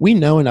 Like we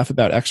know enough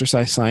about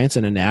exercise science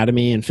and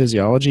anatomy and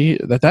physiology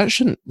that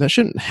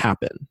shouldn't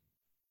happen.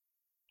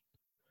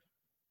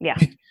 Yeah.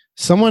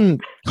 Someone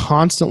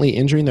constantly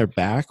injuring their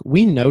back,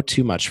 we know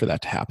too much for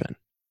that to happen.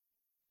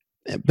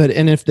 But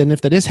if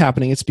that is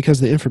happening, it's because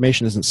the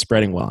information isn't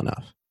spreading well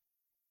enough.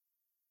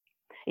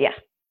 Yeah.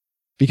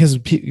 Because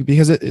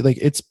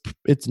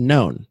it's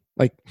known.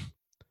 Like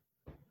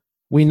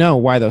we know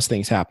why those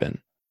things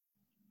happen.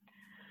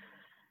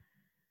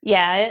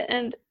 Yeah,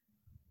 and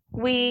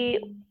we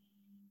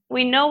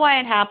know why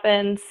it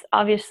happens.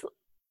 Obviously,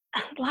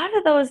 a lot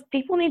of those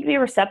people need to be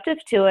receptive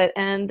to it,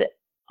 and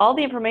all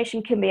the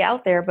information can be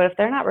out there, but if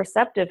they're not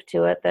receptive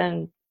to it,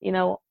 then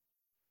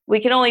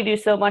we can only do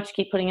so much,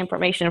 keep putting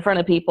information in front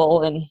of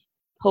people and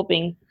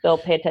hoping they'll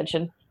pay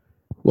attention.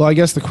 Well, I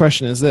guess the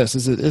question is this: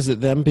 is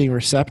it them being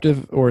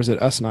receptive, or is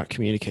it us not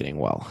communicating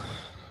well?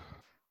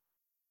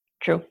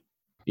 True.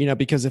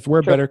 Because if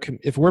we're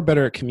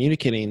better at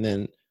communicating,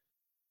 then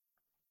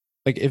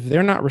like if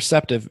they're not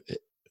receptive,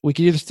 we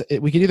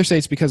could either say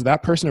it's because of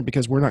that person or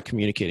because we're not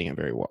communicating it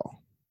very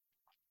well.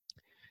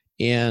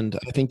 And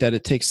I think that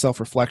it takes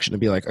self-reflection to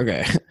be like,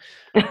 okay,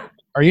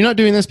 are you not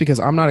doing this because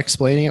I'm not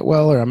explaining it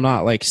well, or I'm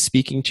not like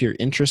speaking to your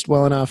interest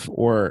well enough,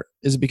 or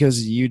is it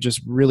because you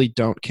just really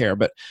don't care?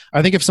 But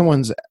I think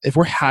if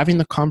we're having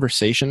the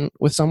conversation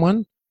with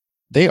someone,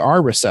 they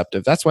are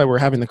receptive. That's why we're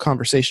having the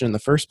conversation in the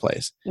first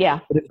place. Yeah.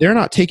 But if they're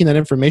not taking that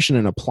information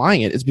and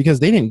applying it, it's because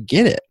they didn't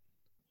get it.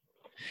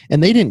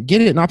 And they didn't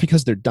get it not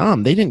because they're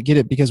dumb. They didn't get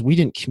it because we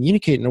didn't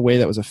communicate in a way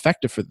that was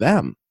effective for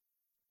them.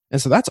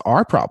 And so that's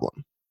our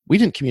problem. We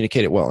didn't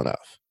communicate it well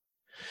enough.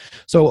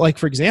 So like,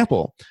 for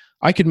example,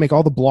 I could make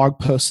all the blog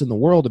posts in the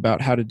world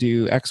about how to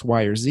do X,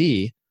 Y, or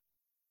Z.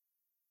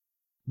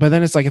 But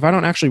then it's like, if I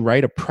don't actually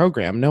write a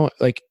program, maybe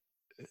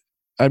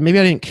I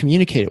didn't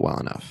communicate it well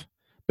enough.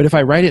 But if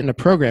I write it in a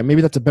program,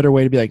 maybe that's a better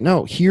way to be like,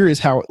 no, here is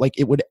how like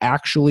it would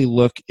actually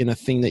look in a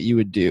thing that you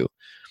would do.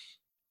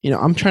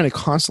 I'm trying to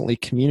constantly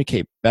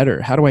communicate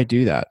better. How do I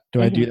do that?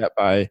 Do I do that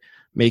by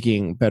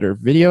making better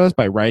videos,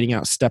 by writing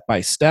out step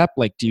by step?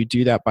 Like, do you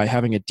do that by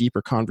having a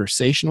deeper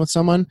conversation with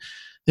someone?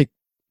 Like,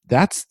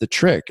 that's the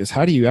trick, is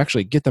how do you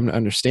actually get them to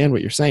understand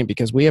what you're saying?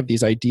 Because we have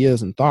these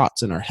ideas and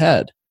thoughts in our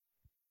head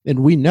and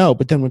we know,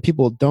 but then when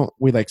people don't,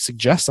 we like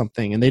suggest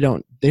something and they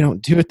don't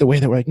do it the way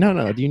that we're like,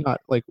 no, do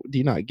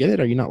you not get it?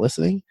 Are you not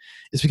listening?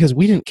 It's because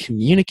we didn't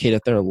communicate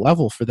at their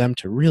level for them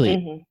to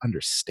really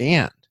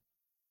understand.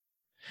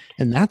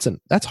 And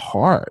that's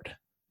hard.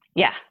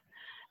 Yeah.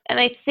 And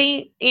I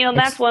think,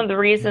 that's one of the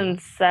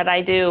reasons that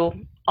I do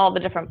all the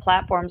different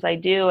platforms I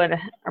do. And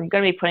I'm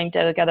going to be putting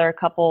together a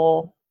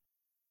couple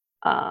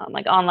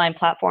like online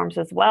platforms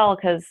as well,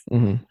 because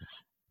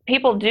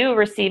people do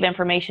receive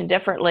information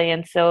differently.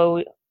 And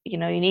so, you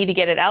need to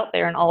get it out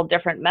there in all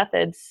different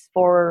methods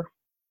for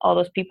all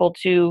those people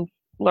to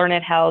learn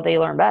it how they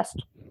learn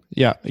best.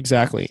 Yeah,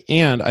 exactly.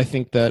 And I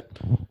think that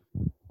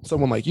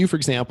someone like you, for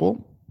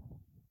example,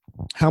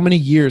 how many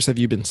years have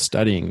you been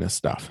studying this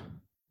stuff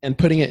and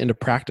putting it into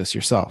practice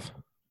yourself?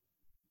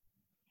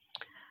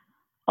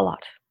 A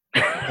lot.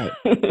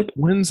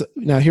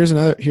 Now here's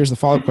the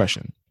follow-up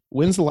question.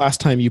 When's the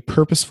last time you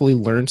purposefully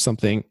learned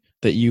something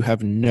that you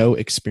have no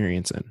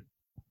experience in?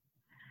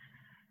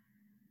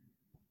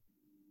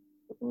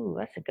 Ooh,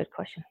 that's a good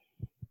question.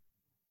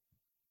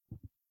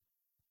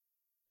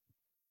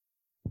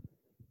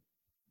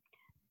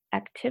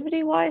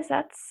 Activity-wise,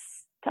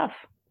 that's tough.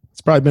 It's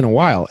probably been a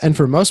while. And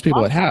for most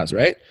people, it has,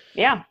 right?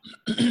 Yeah.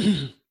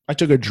 I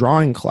took a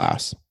drawing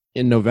class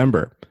in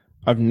November.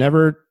 I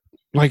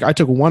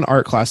took one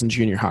art class in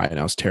junior high and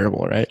I was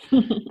terrible, right?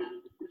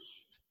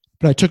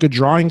 But I took a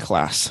drawing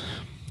class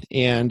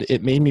and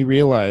it made me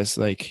realize,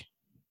 like,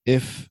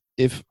 if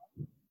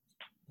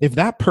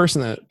that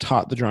person that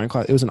taught the drawing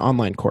class, it was an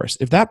online course.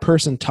 If that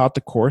person taught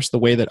the course the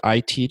way that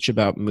I teach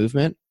about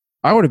movement,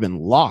 I would have been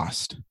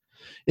lost.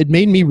 It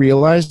made me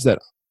realize that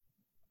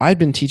I'd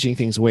been teaching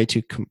things way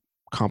too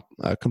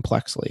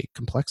complexly.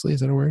 Complexly, is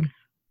that a word?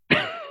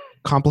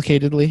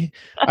 Complicatedly.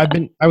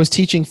 I was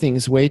teaching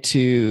things way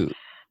too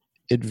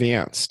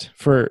advanced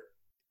for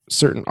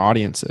certain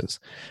audiences,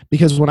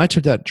 because when I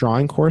took that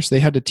drawing course, they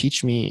had to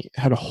teach me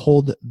how to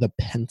hold the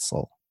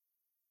pencil.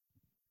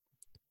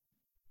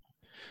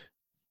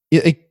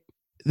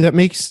 That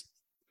makes,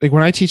 like,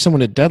 when I teach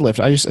someone to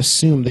deadlift, I just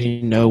assume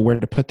they know where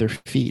to put their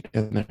feet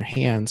and their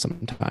hands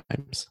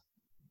sometimes.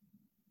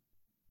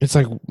 It's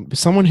like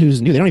someone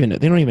who's new, they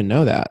don't even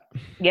know that.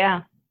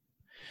 Yeah.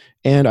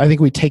 And I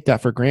think we take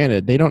that for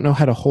granted. They don't know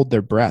how to hold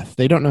their breath.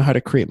 They don't know how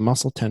to create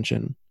muscle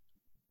tension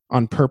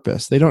on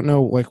purpose. They don't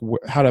know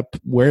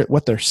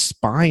what their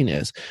spine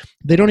is.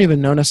 They don't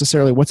even know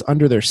necessarily what's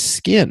under their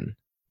skin.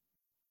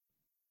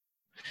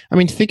 I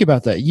mean, think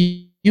about that.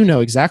 You know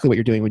exactly what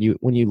you're doing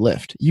when you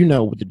lift. You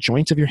know the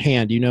joints of your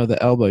hand. You know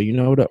the elbow. You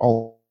know what it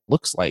all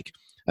looks like.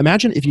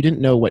 Imagine if you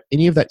didn't know what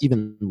any of that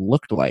even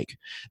looked like.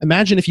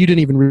 Imagine if you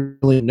didn't even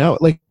really know.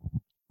 Like,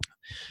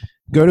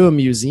 go to a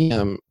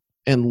museum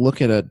and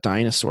look at a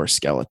dinosaur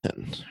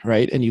skeleton,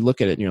 right? And you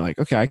look at it and you're like,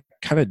 okay, I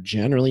kind of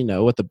generally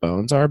know what the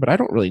bones are, but I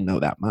don't really know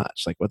that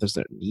much. Like, what is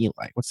their knee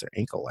like? What's their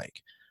ankle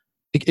like?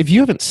 If you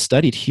haven't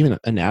studied human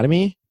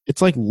anatomy,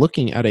 it's like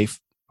looking at a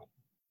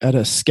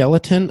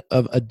skeleton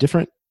of a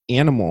different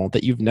animal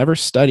that you've never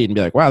studied and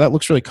be like, wow, that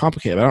looks really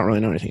complicated, but I don't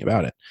really know anything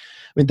about it.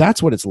 I mean,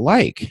 that's what it's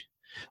like.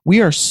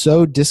 We are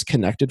so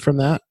disconnected from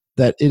that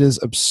it is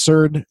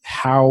absurd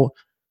how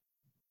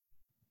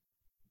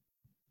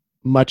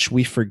much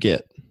we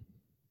forget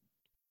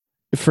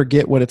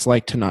what it's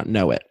like to not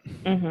know it.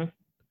 Mm-hmm.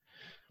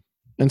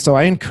 And so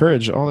I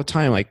encourage all the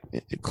time, like,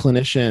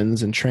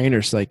 clinicians and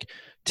trainers, like,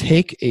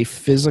 take a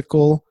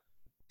physical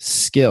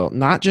skill,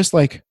 not just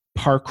like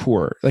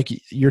parkour. Like,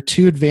 you're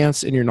too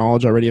advanced in your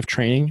knowledge already of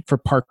training for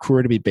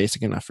parkour to be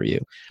basic enough for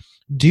you.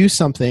 Do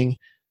something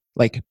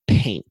like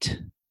paint,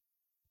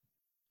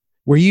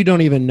 where you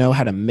don't even know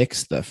how to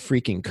mix the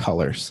freaking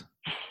colors.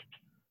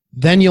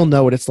 Then you'll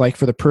know what it's like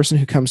for the person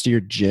who comes to your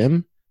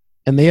gym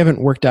and they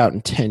haven't worked out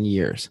in 10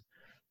 years.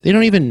 They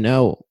don't even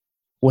know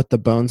what the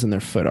bones in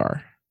their foot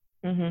are.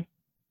 Mm-hmm.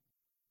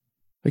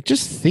 Like,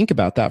 just think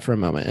about that for a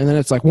moment. And then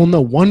it's like, well,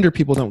 no wonder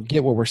people don't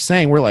get what we're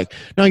saying. We're like,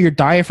 no, your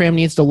diaphragm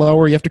needs to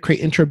lower. You have to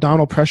create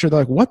intra-abdominal pressure. They're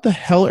like, what the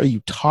hell are you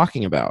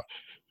talking about?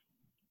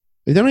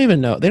 They don't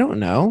even know. They don't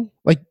know.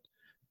 Like,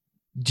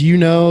 do you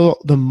know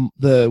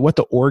the what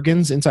the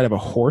organs inside of a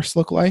horse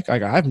look like?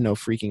 Like, I have no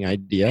freaking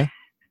idea.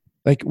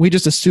 Like, we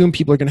just assume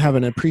people are going to have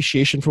an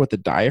appreciation for what the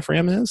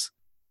diaphragm is.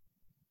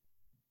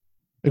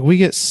 Like, we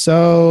get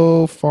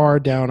so far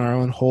down our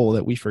own hole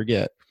that we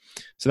forget.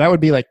 So that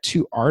would be like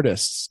two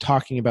artists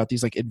talking about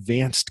these like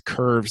advanced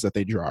curves that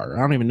they draw. I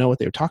don't even know what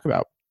they would talk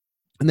about.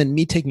 And then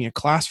me taking a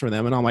class for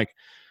them, and I'm like,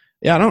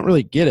 yeah, I don't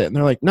really get it. And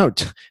they're like, no,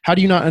 how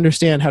do you not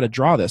understand how to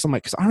draw this? I'm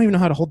like, because I don't even know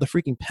how to hold the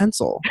freaking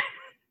pencil.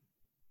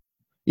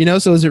 You know,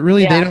 so is it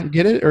really they don't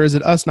get it, or is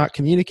it us not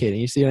communicating?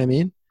 You see what I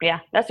mean? Yeah,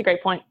 that's a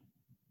great point.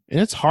 And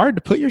it's hard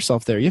to put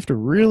yourself there. You have to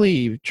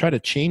really try to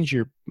change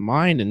your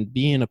mind and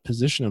be in a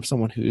position of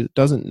someone who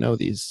doesn't know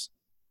these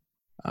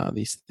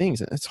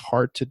things. And it's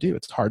hard to do.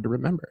 It's hard to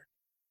remember.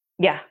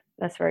 Yeah,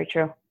 that's very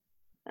true.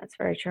 That's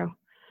very true.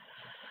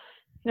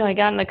 You know, I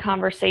got in a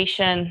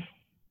conversation,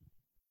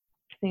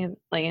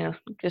 like, you know,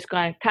 just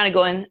kind of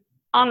going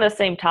on the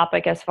same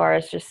topic as far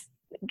as just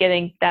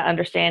getting that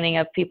understanding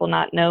of people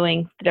not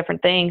knowing the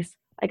different things.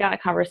 I got in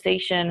a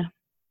conversation,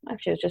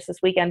 actually it was just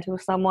this weekend,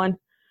 with someone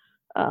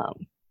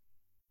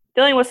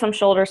dealing with some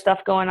shoulder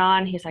stuff going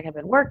on. He's like, I've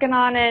been working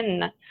on it.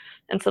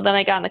 And so then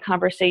I got in the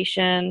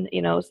conversation,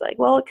 you know, it's like,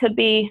 well, it could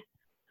be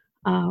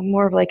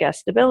more of like a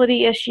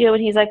stability issue.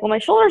 And he's like, well, my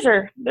shoulders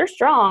they're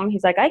strong.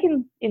 He's like, I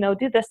can, you know,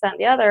 do this, that,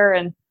 and the other.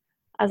 And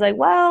I was like,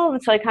 well,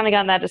 and so I kind of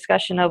got in that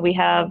discussion of we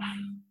have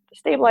the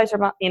stabilizer,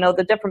 you know,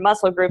 the different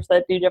muscle groups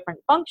that do different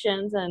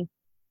functions, and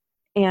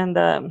you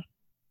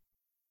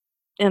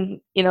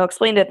know,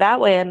 explained it that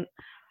way. And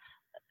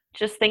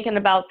just thinking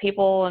about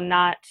people and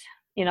not,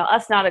 you know,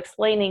 us not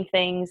explaining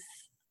things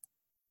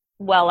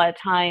well at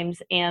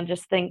times, and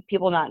just think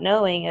people not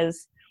knowing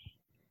is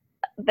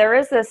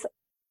there's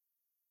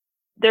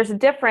a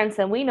difference,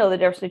 and we know the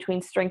difference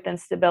between strength and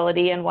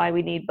stability and why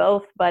we need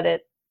both.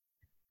 But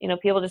you know,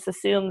 people just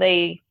assume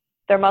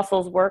their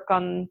muscles work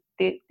on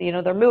you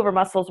know, their mover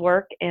muscles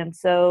work, and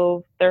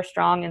so they're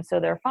strong and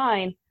so they're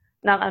fine,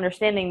 not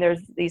understanding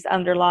there's these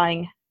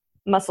underlying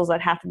muscles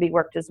that have to be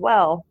worked as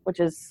well, which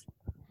is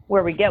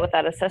where we get with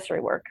that accessory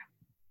work.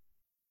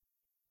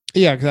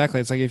 Yeah,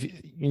 exactly. It's like, if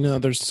you know,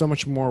 there's so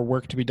much more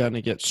work to be done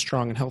to get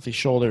strong and healthy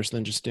shoulders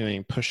than just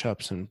doing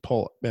push-ups and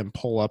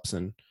pull-ups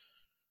and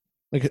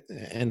like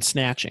and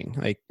snatching.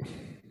 Like,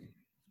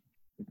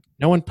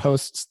 no one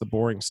posts the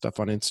boring stuff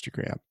on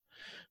Instagram.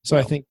 So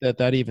I think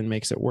that even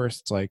makes it worse.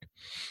 It's like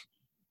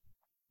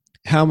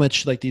how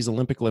much like these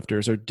Olympic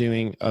lifters are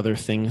doing other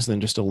things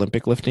than just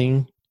Olympic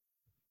lifting,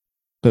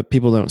 but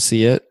people don't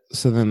see it.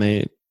 So then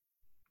they,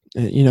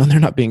 you know, they're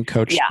not being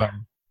coached by,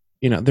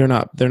 you know, they're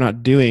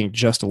not doing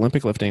just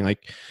Olympic lifting.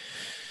 Like,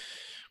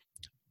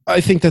 I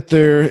think that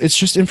it's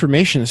just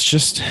information. It's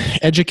just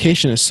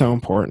education is so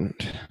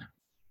important.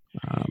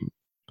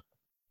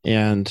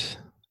 And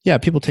yeah,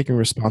 people taking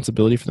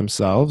responsibility for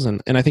themselves.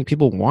 And I think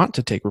people want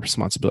to take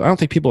responsibility. I don't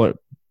think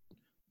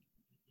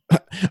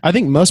I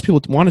think most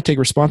people want to take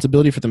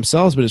responsibility for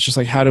themselves, but it's just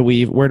like,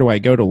 where do I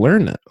go to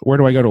learn it? Where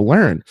do I go to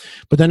learn?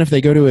 But then if they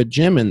go to a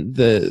gym and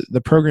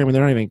the program, and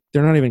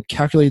they're not even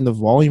calculating the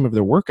volume of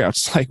their workouts,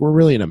 it's like, we're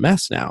really in a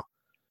mess now.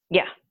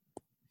 Yeah.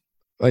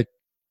 Like,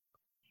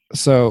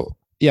 so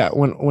yeah,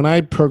 when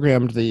I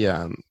programmed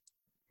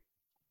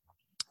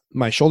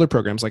my shoulder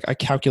programs, like I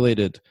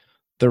calculated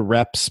the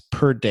reps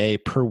per day,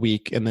 per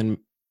week, and then,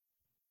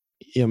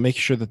 you know, make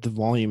sure that the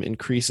volume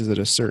increases at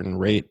a certain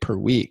rate per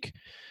week.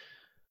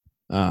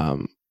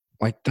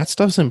 Like, that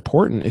stuff's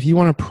important. If you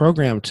want a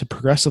program to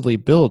progressively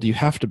build, you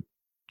have to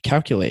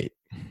calculate.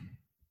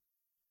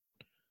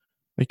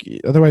 Like,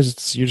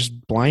 otherwise you're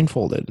just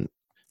blindfolded,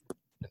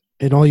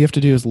 and all you have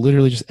to do is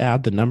literally just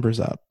add the numbers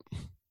up.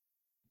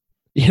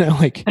 You know,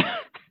 like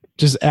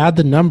just add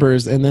the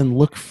numbers and then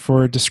look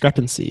for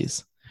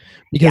discrepancies.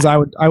 Because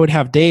I would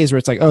have days where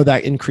it's like, oh,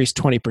 that increased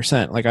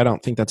 20%. Like, I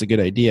don't think that's a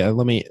good idea. Now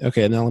let me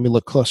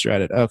look closer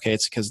at it. Okay,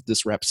 it's because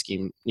this rep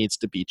scheme needs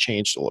to be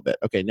changed a little bit.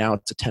 Okay, now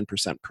it's a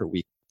 10% per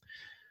week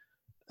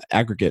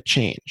aggregate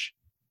change.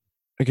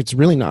 Like, it's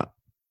really not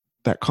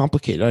that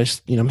complicated. I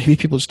just, you know, maybe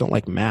people just don't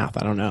like math.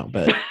 I don't know,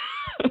 but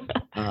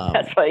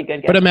that's probably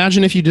good. But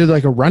imagine if you did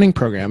like a running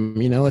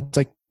program. You know, it's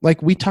like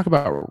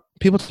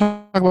people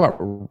talk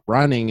about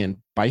running and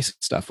bike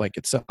stuff. Like,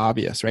 it's so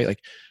obvious, right? Like,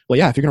 well,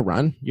 yeah, if you're going to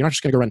run, you're not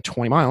just going to go run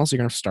 20 miles. You're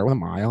going to start with a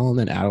mile and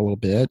then add a little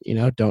bit, you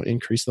know, don't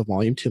increase the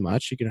volume too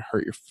much. You're going to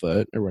hurt your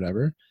foot or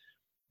whatever.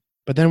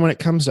 But then when it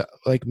comes to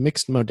like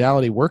mixed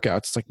modality workouts,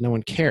 it's like, no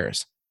one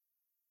cares.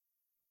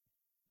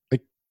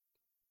 Like,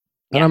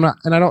 and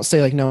I don't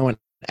say like no one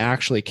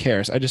actually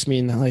cares. I just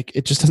mean like,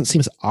 it just doesn't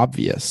seem as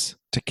obvious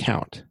to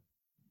count.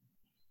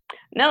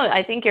 No,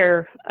 I think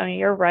you're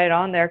right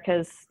on there,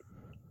 because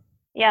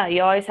yeah,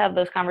 you always have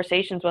those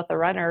conversations with the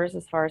runners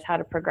as far as how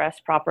to progress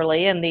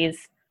properly, and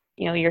these,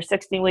 you know, your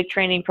 16-week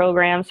training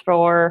programs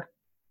for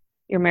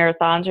your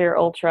marathons or your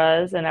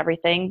ultras and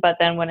everything. But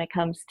then when it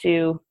comes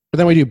to, but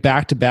then we do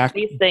back-to-back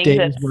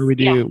days where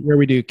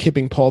we do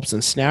kipping pulps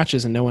and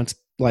snatches, and no one's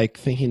like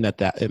thinking that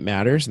it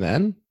matters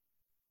then.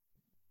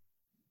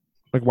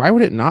 Like, why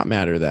would it not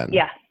matter then?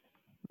 Yeah.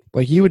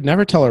 Like you would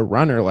never tell a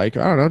runner, like,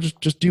 I don't know,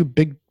 just do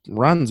big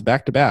runs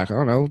back to back. I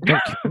don't know,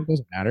 don't count, it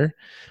doesn't matter.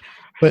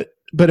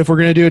 But if we're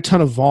gonna do a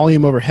ton of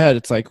volume overhead,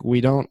 it's like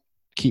we don't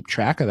keep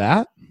track of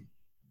that.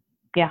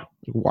 Yeah.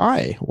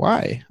 Why?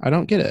 I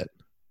don't get it.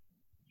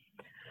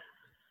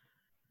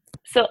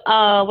 So,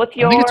 with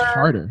your, I think it's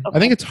harder. okay. I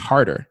think it's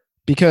harder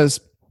because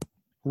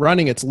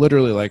running, it's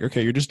literally like,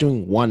 okay, you're just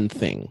doing one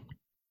thing.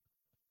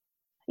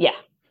 Yeah.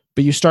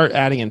 But you start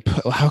adding in,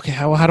 okay,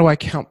 how do I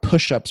count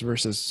push-ups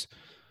versus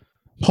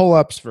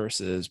pull-ups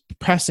versus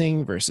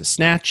pressing versus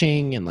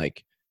snatching? And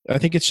like, I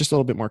think it's just a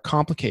little bit more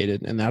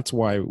complicated, and that's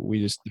why we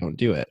just don't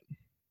do it.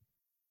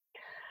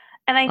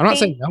 And I'm not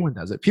saying no one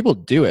does it. People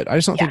do it. I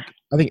just don't Yeah.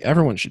 I think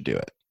everyone should do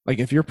it. Like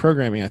if you're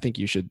programming, I think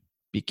you should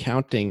be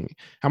counting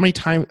how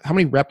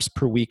many reps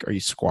per week are you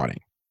squatting?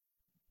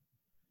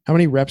 How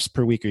many reps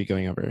per week are you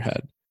going over your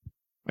head?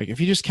 Like if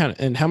you just count,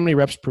 and how many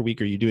reps per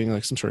week are you doing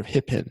like some sort of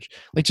hip hinge?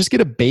 Like just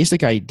get a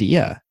basic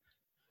idea.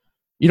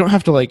 You don't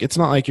have to like, it's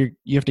not like you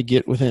have to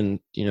get within,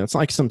 it's not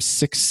like some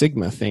Six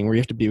Sigma thing where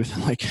you have to be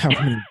within like how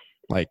many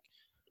like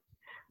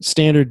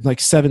standard, like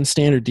 7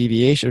 standard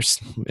deviations.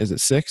 Is it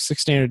six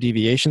standard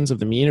deviations of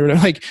the mean or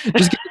whatever? Like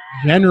just get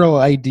a general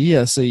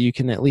idea so you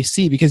can at least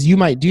see, because you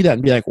might do that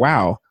and be like,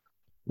 wow,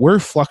 we're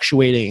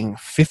fluctuating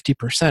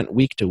 50%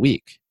 week to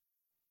week.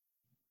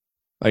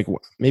 Like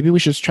maybe we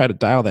should just try to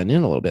dial that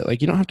in a little bit.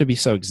 Like you don't have to be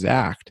so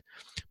exact,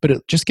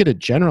 but just get a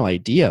general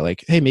idea.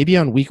 Like, hey, maybe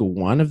on week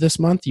 1 of this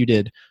month, you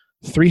did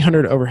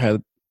 300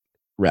 overhead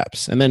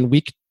reps. And then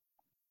week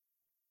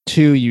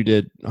 2, you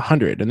did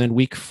 100. And then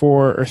week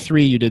 4 or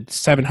 3, you did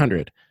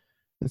 700.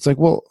 It's like,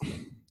 well,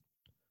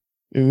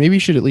 maybe you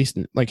should at least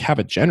like have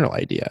a general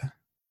idea.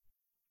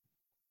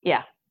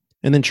 Yeah.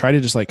 And then try to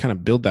just like kind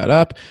of build that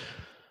up,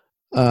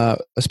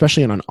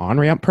 especially in an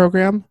on-ramp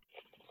program.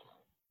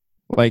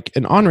 Like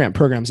an on-ramp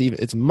program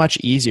it's much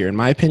easier, in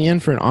my opinion,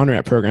 for an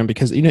on-ramp program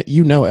because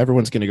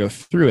everyone's going to go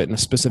through it in a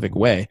specific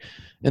way.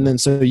 And then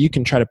so you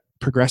can try to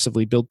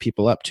progressively build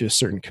people up to a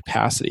certain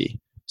capacity,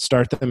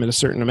 start them at a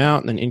certain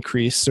amount and then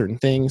increase certain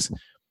things.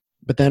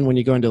 But then when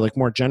you go into like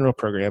more general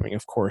programming,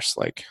 of course,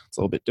 like it's a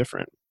little bit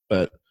different.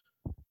 But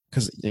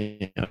because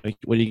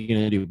what are you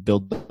going to do?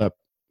 Build up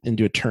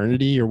into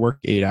eternity or work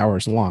 8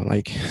 hours long?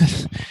 Like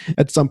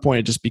at some point,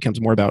 it just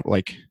becomes more about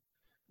like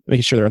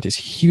making sure there aren't these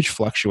huge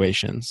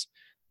fluctuations,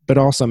 but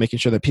also making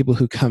sure that people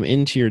who come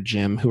into your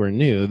gym who are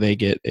new, they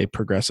get a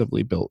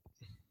progressively built,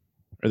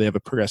 or they have a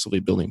progressively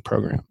building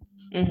program.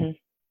 Mm-hmm.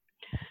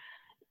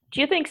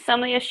 Do you think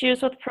some of the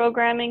issues with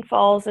programming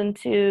falls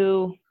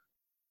into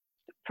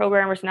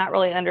programmers not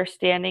really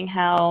understanding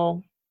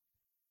how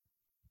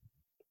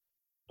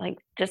like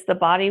just the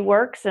body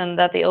works, and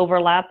that the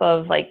overlap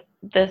of like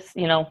this,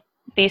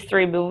 these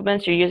 3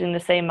 movements, you're using the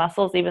same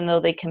muscles even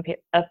though they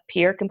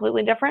appear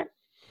completely different?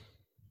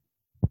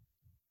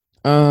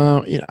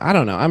 I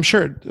don't know. I'm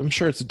sure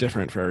it's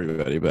different for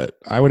everybody, but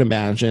I would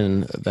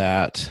imagine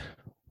that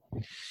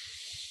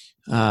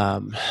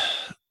I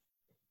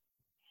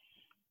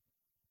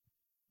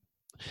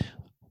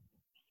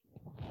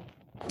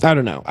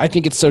don't know. I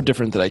think it's so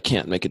different that I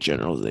can't make a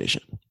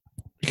generalization,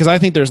 because I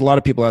think there's a lot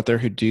of people out there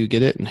who do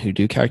get it and who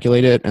do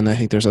calculate it, and I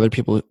think there's other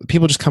people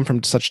just come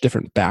from such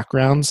different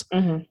backgrounds.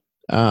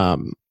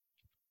 Mm-hmm.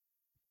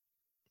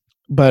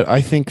 But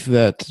I think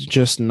that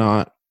just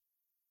not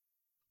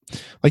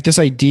like this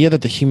idea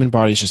that the human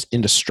body is just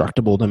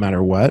indestructible no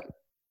matter what.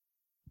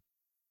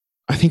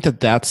 I think that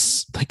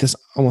that's like this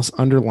almost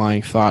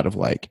underlying thought of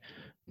like,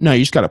 no,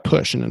 you just got to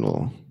push and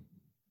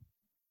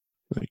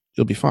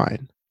you'll be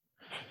fine.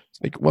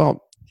 It's like,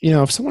 well,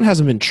 if someone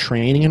hasn't been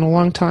training in a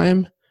long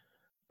time,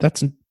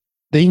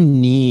 they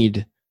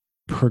need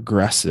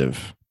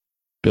progressive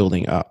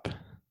building up.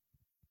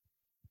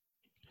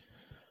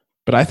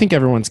 But I think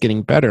everyone's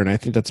getting better, and I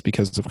think that's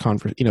because of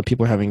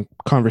people are having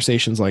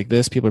conversations like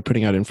this. People are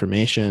putting out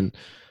information,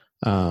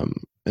 and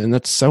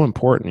that's so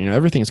important.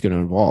 Everything's going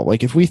to evolve.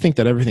 Like if we think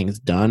that everything is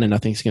done and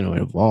nothing's going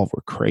to evolve,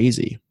 we're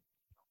crazy.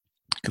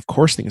 Of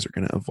course, things are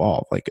going to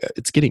evolve. Like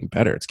it's getting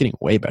better. It's getting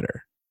way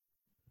better.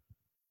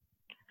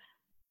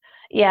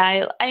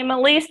 Yeah, I'm at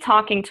least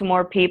talking to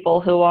more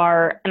people who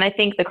are, and I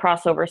think the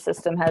crossover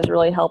system has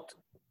really helped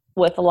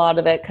with a lot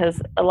of it,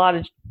 because a lot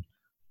of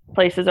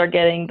places are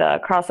getting the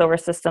crossover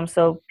system,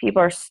 so people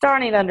are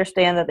starting to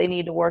understand that they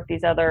need to work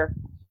these other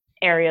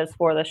areas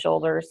for the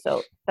shoulders.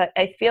 So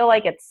I feel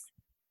like it's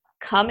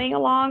coming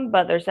along,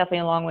 but there's definitely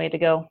a long way to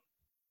go.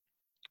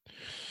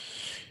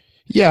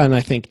 Yeah, and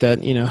I think that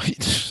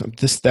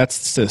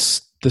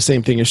the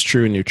same thing is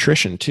true in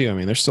nutrition too. I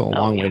mean, there's still a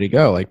long way to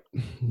go. Like,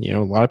 a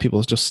lot of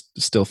people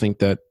just still think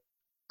that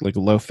like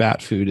low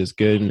fat food is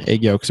good and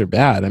egg yolks are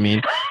bad. I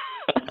mean,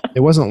 it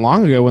wasn't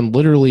long ago when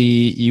literally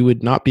you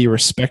would not be a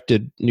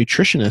respected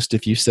nutritionist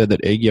if you said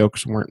that egg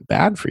yolks weren't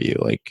bad for you.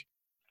 Like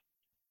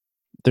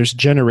there's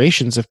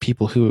generations of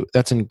people who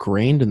that's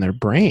ingrained in their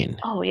brain.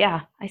 Oh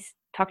yeah. I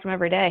talk to them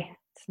every day.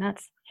 It's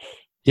nuts.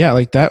 Yeah.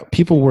 Like that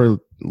people were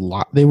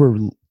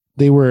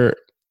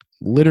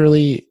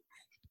literally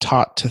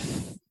taught to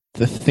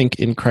think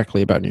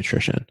incorrectly about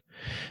nutrition.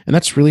 And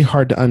that's really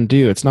hard to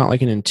undo. It's not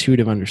like an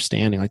intuitive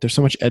understanding. Like there's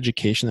so much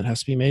education that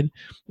has to be made.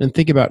 And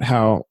think about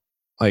how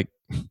like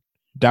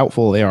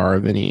doubtful they are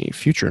of any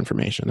future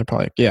information. They're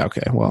probably like, yeah,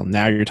 okay, well,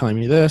 now you're telling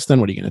me this, then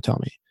what are you going to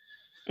tell me?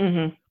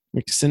 Mm-hmm.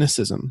 Like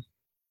cynicism.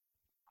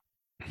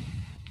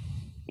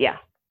 Yeah,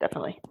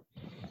 definitely.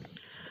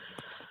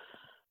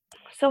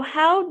 So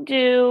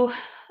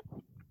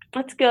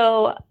let's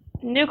go,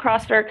 new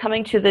CrossFitter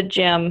coming to the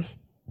gym,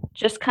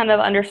 just kind of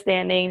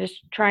understanding,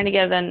 just trying to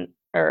get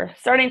or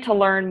starting to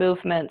learn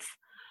movements,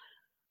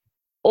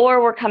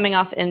 or we're coming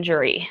off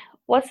injury.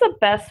 What's the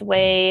best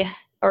way,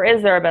 or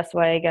is there a best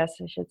way, I guess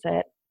I should say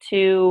it,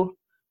 to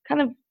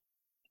kind of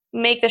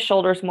make the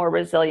shoulders more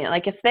resilient?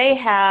 Like if they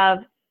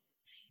have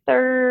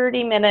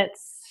 30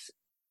 minutes,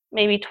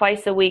 maybe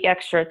twice a week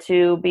extra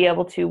to be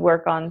able to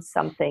work on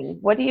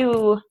something,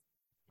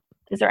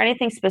 is there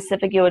anything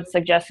specific you would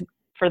suggest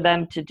for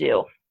them to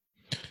do?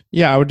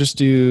 Yeah, I would just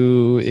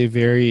do a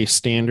very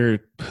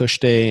standard push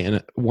day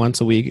and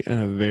once a week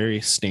and a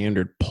very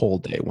standard pull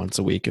day once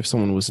a week if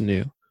someone was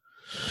new.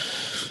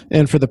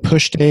 And for the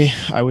push day,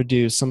 I would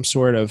do some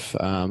sort of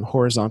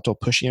horizontal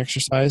pushing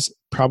exercise,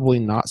 probably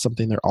not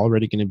something they're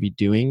already going to be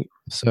doing.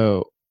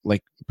 So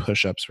like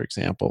push-ups, for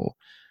example.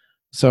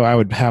 So I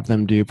would have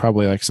them do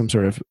probably like some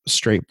sort of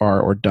straight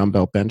bar or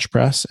dumbbell bench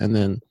press, and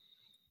then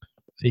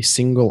a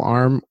single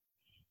arm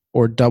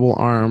or double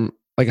arm,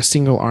 like a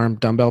single arm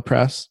dumbbell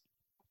press.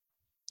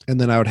 And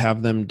then I would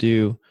have them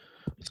do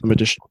some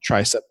additional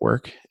tricep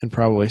work and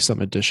probably some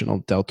additional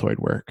deltoid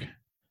work.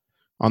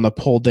 On the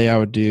pull day, I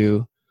would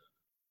do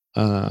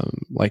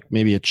like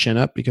maybe a chin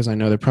up, because I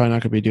know they're probably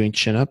not going to be doing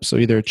chin up. So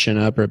either a chin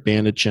up or a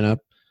banded chin up.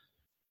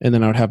 And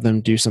then I would have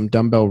them do some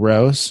dumbbell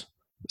rows,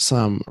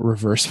 some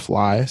reverse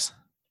flies,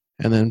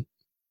 and then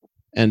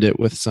end it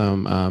with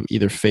some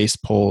either face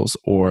pulls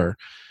or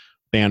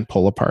band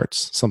pull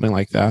aparts, something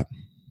like that.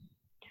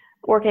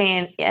 Working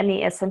in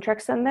any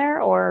eccentrics in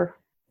there, or?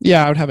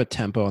 Yeah, I would have a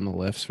tempo on the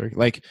lifts.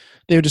 Like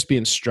they would just be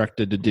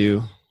instructed to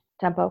do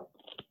Tempo.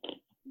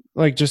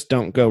 Like just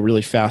don't go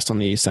really fast on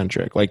the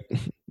eccentric. Like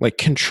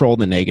control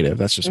the negative.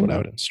 That's just what I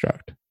would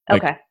instruct.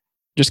 Like, okay.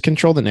 Just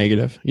control the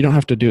negative. You don't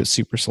have to do it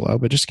super slow,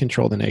 but just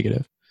control the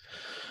negative.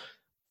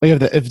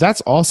 Like if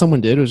that's all someone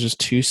did was just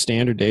 2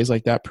 standard days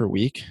like that per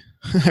week,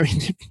 I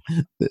mean,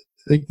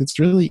 it's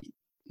really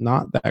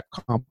not that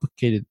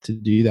complicated to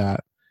do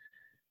that,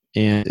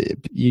 and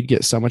you'd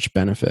get so much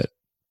benefit.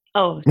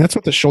 Oh, and that's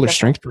what the shoulder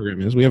strength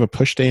program is. We have a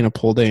push day and a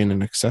pull day and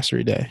an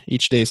accessory day.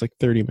 Each day is like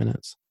 30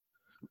 minutes.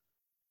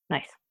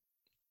 Nice.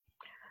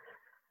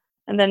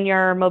 And then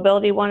your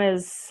mobility one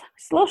it's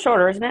a little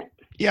shorter, isn't it?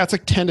 Yeah, it's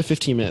like 10 to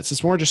 15 minutes.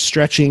 It's more just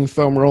stretching,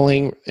 foam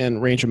rolling,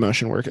 and range of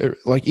motion work.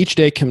 Like each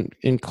day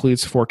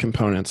includes 4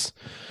 components.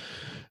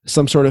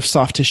 Some sort of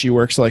soft tissue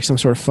work, so like some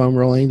sort of foam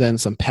rolling, then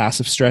some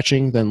passive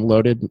stretching, then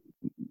loaded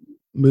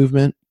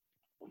movement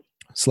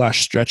 /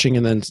 stretching,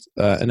 and then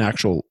an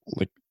actual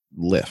like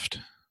lift.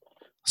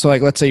 So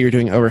like let's say you're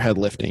doing overhead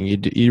lifting.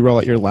 You roll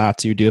out your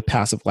lats, you do a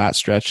passive lat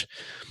stretch,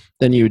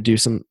 then you would do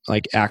some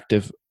like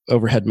active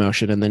overhead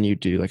motion, and then you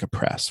do like a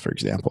press, for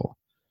example.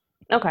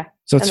 Okay.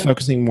 So it's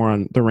focusing more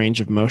on the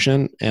range of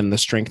motion, and the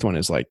strength one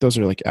is like, those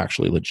are like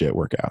actually legit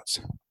workouts.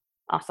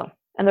 Awesome.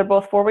 And they're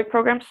both 4-week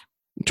programs?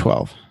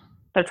 12.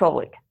 They're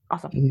 12-week.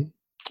 Awesome. Mm-hmm.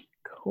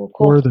 Cool.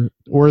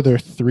 Or they're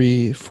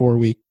 3-4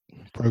 week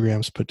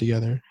programs put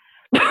together.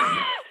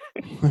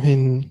 I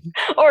mean,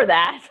 or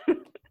that.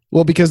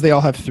 Well, because they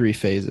all have 3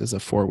 phases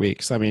of 4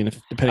 weeks. I mean,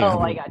 depending on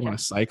how you want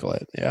to cycle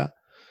it. Yeah.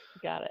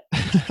 Got it.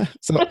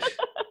 So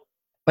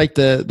like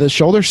the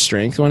shoulder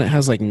strength one, it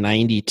has like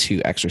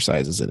 92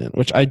 exercises in it,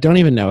 which I don't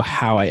even know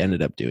how I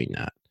ended up doing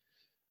that.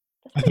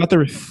 I thought there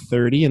were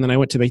 30, and then I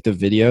went to make the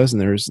videos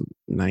and there was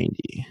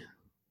 92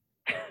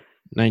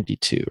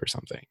 or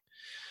something.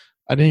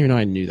 I didn't even know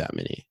I knew that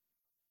many.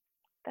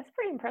 That's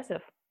pretty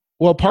impressive.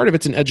 Well, part of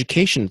it's an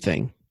education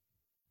thing.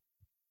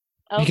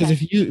 Okay.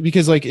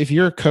 Because if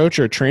you're a coach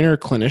or a trainer or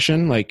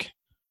clinician, like,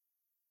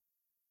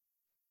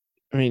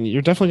 I mean,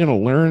 you're definitely going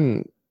to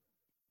learn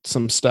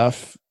some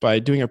stuff by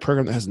doing a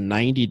program that has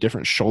 90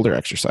 different shoulder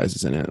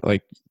exercises in it.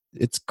 Like,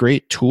 it's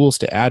great tools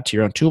to add to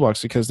your own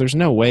toolbox, because there's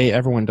no way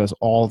everyone does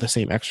all the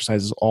same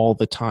exercises all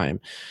the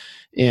time.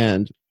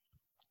 And,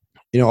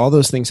 all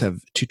those things have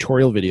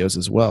tutorial videos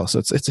as well. So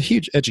it's a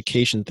huge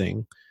education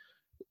thing.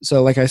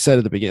 So like I said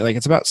at the beginning, like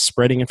it's about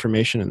spreading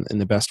information in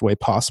the best way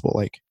possible.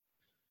 Like,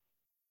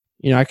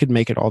 I could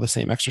make it all the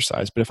same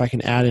exercise, but if I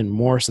can add in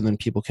more, so then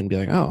people can be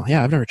like, oh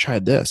yeah, I've never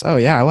tried this. Oh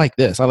yeah, I like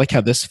this. I like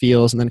how this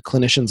feels. And then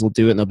clinicians will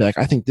do it and they'll be like,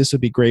 I think this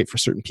would be great for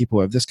certain people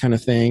who have this kind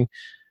of thing.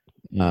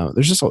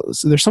 There's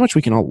so much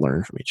we can all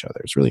learn from each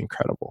other. It's really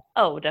incredible.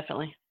 Oh,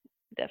 definitely.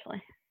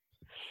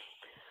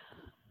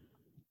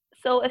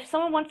 So if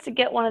someone wants to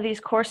get one of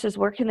these courses,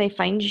 where can they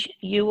find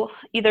you,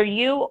 either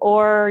you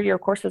or your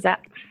courses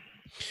at?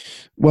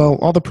 Well,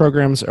 all the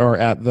programs are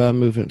at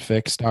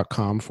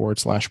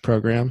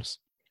themovementfix.com/programs.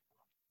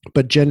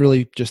 But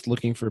generally just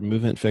looking for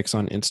Movement Fix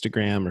on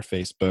Instagram or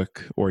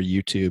Facebook or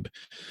YouTube.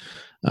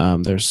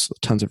 There's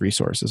tons of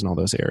resources in all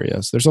those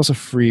areas. There's also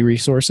free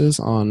resources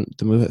on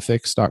the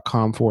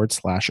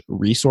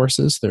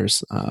moveitfix.com/resources.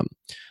 There's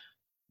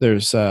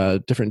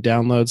different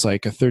downloads,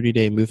 like a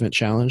 30-day movement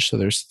challenge. So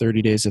there's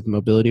 30 days of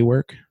mobility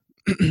work.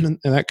 And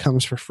that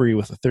comes for free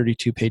with a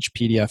 32-page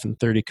PDF and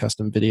 30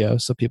 custom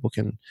videos, so people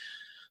can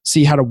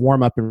see how to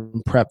warm up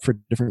and prep for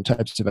different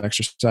types of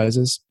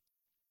exercises.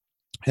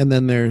 And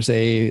then there's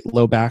a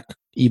low back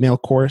email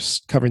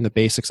course covering the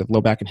basics of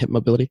low back and hip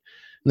mobility.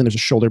 And then there's a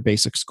shoulder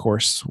basics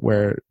course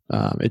where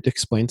it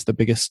explains the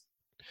biggest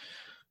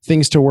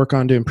things to work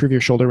on to improve your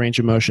shoulder range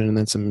of motion, and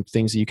then some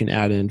things that you can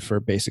add in for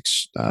basic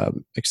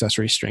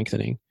accessory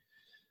strengthening.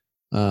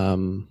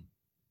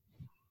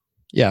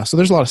 Yeah, so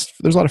there's a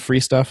lot of free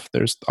stuff.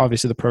 There's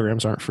obviously the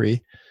programs aren't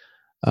free,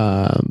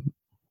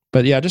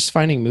 but yeah, just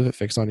finding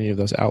MoveItFix on any of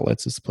those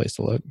outlets is the place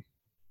to look.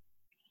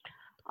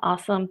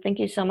 Awesome. Thank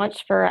you so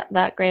much for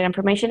that great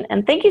information,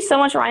 and thank you so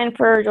much, Ryan,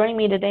 for joining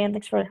me today, and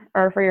thanks for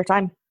your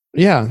time.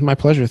 Yeah, my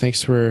pleasure.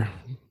 Thanks for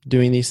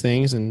doing these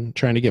things and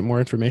trying to get more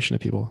information to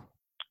people.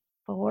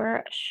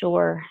 For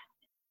sure.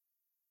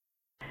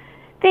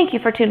 Thank you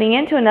for tuning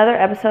in to another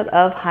episode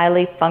of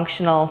Highly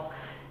Functional.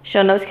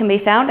 Show notes can be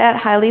found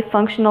at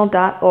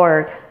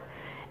highlyfunctional.org.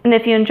 And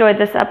if you enjoyed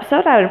this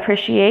episode, I would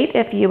appreciate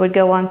if you would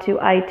go onto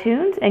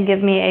iTunes and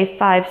give me a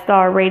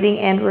 5-star rating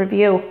and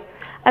review,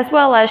 as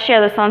well as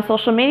share this on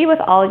social media with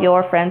all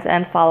your friends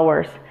and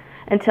followers.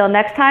 Until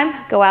next time,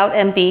 go out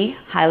and be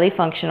highly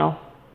functional.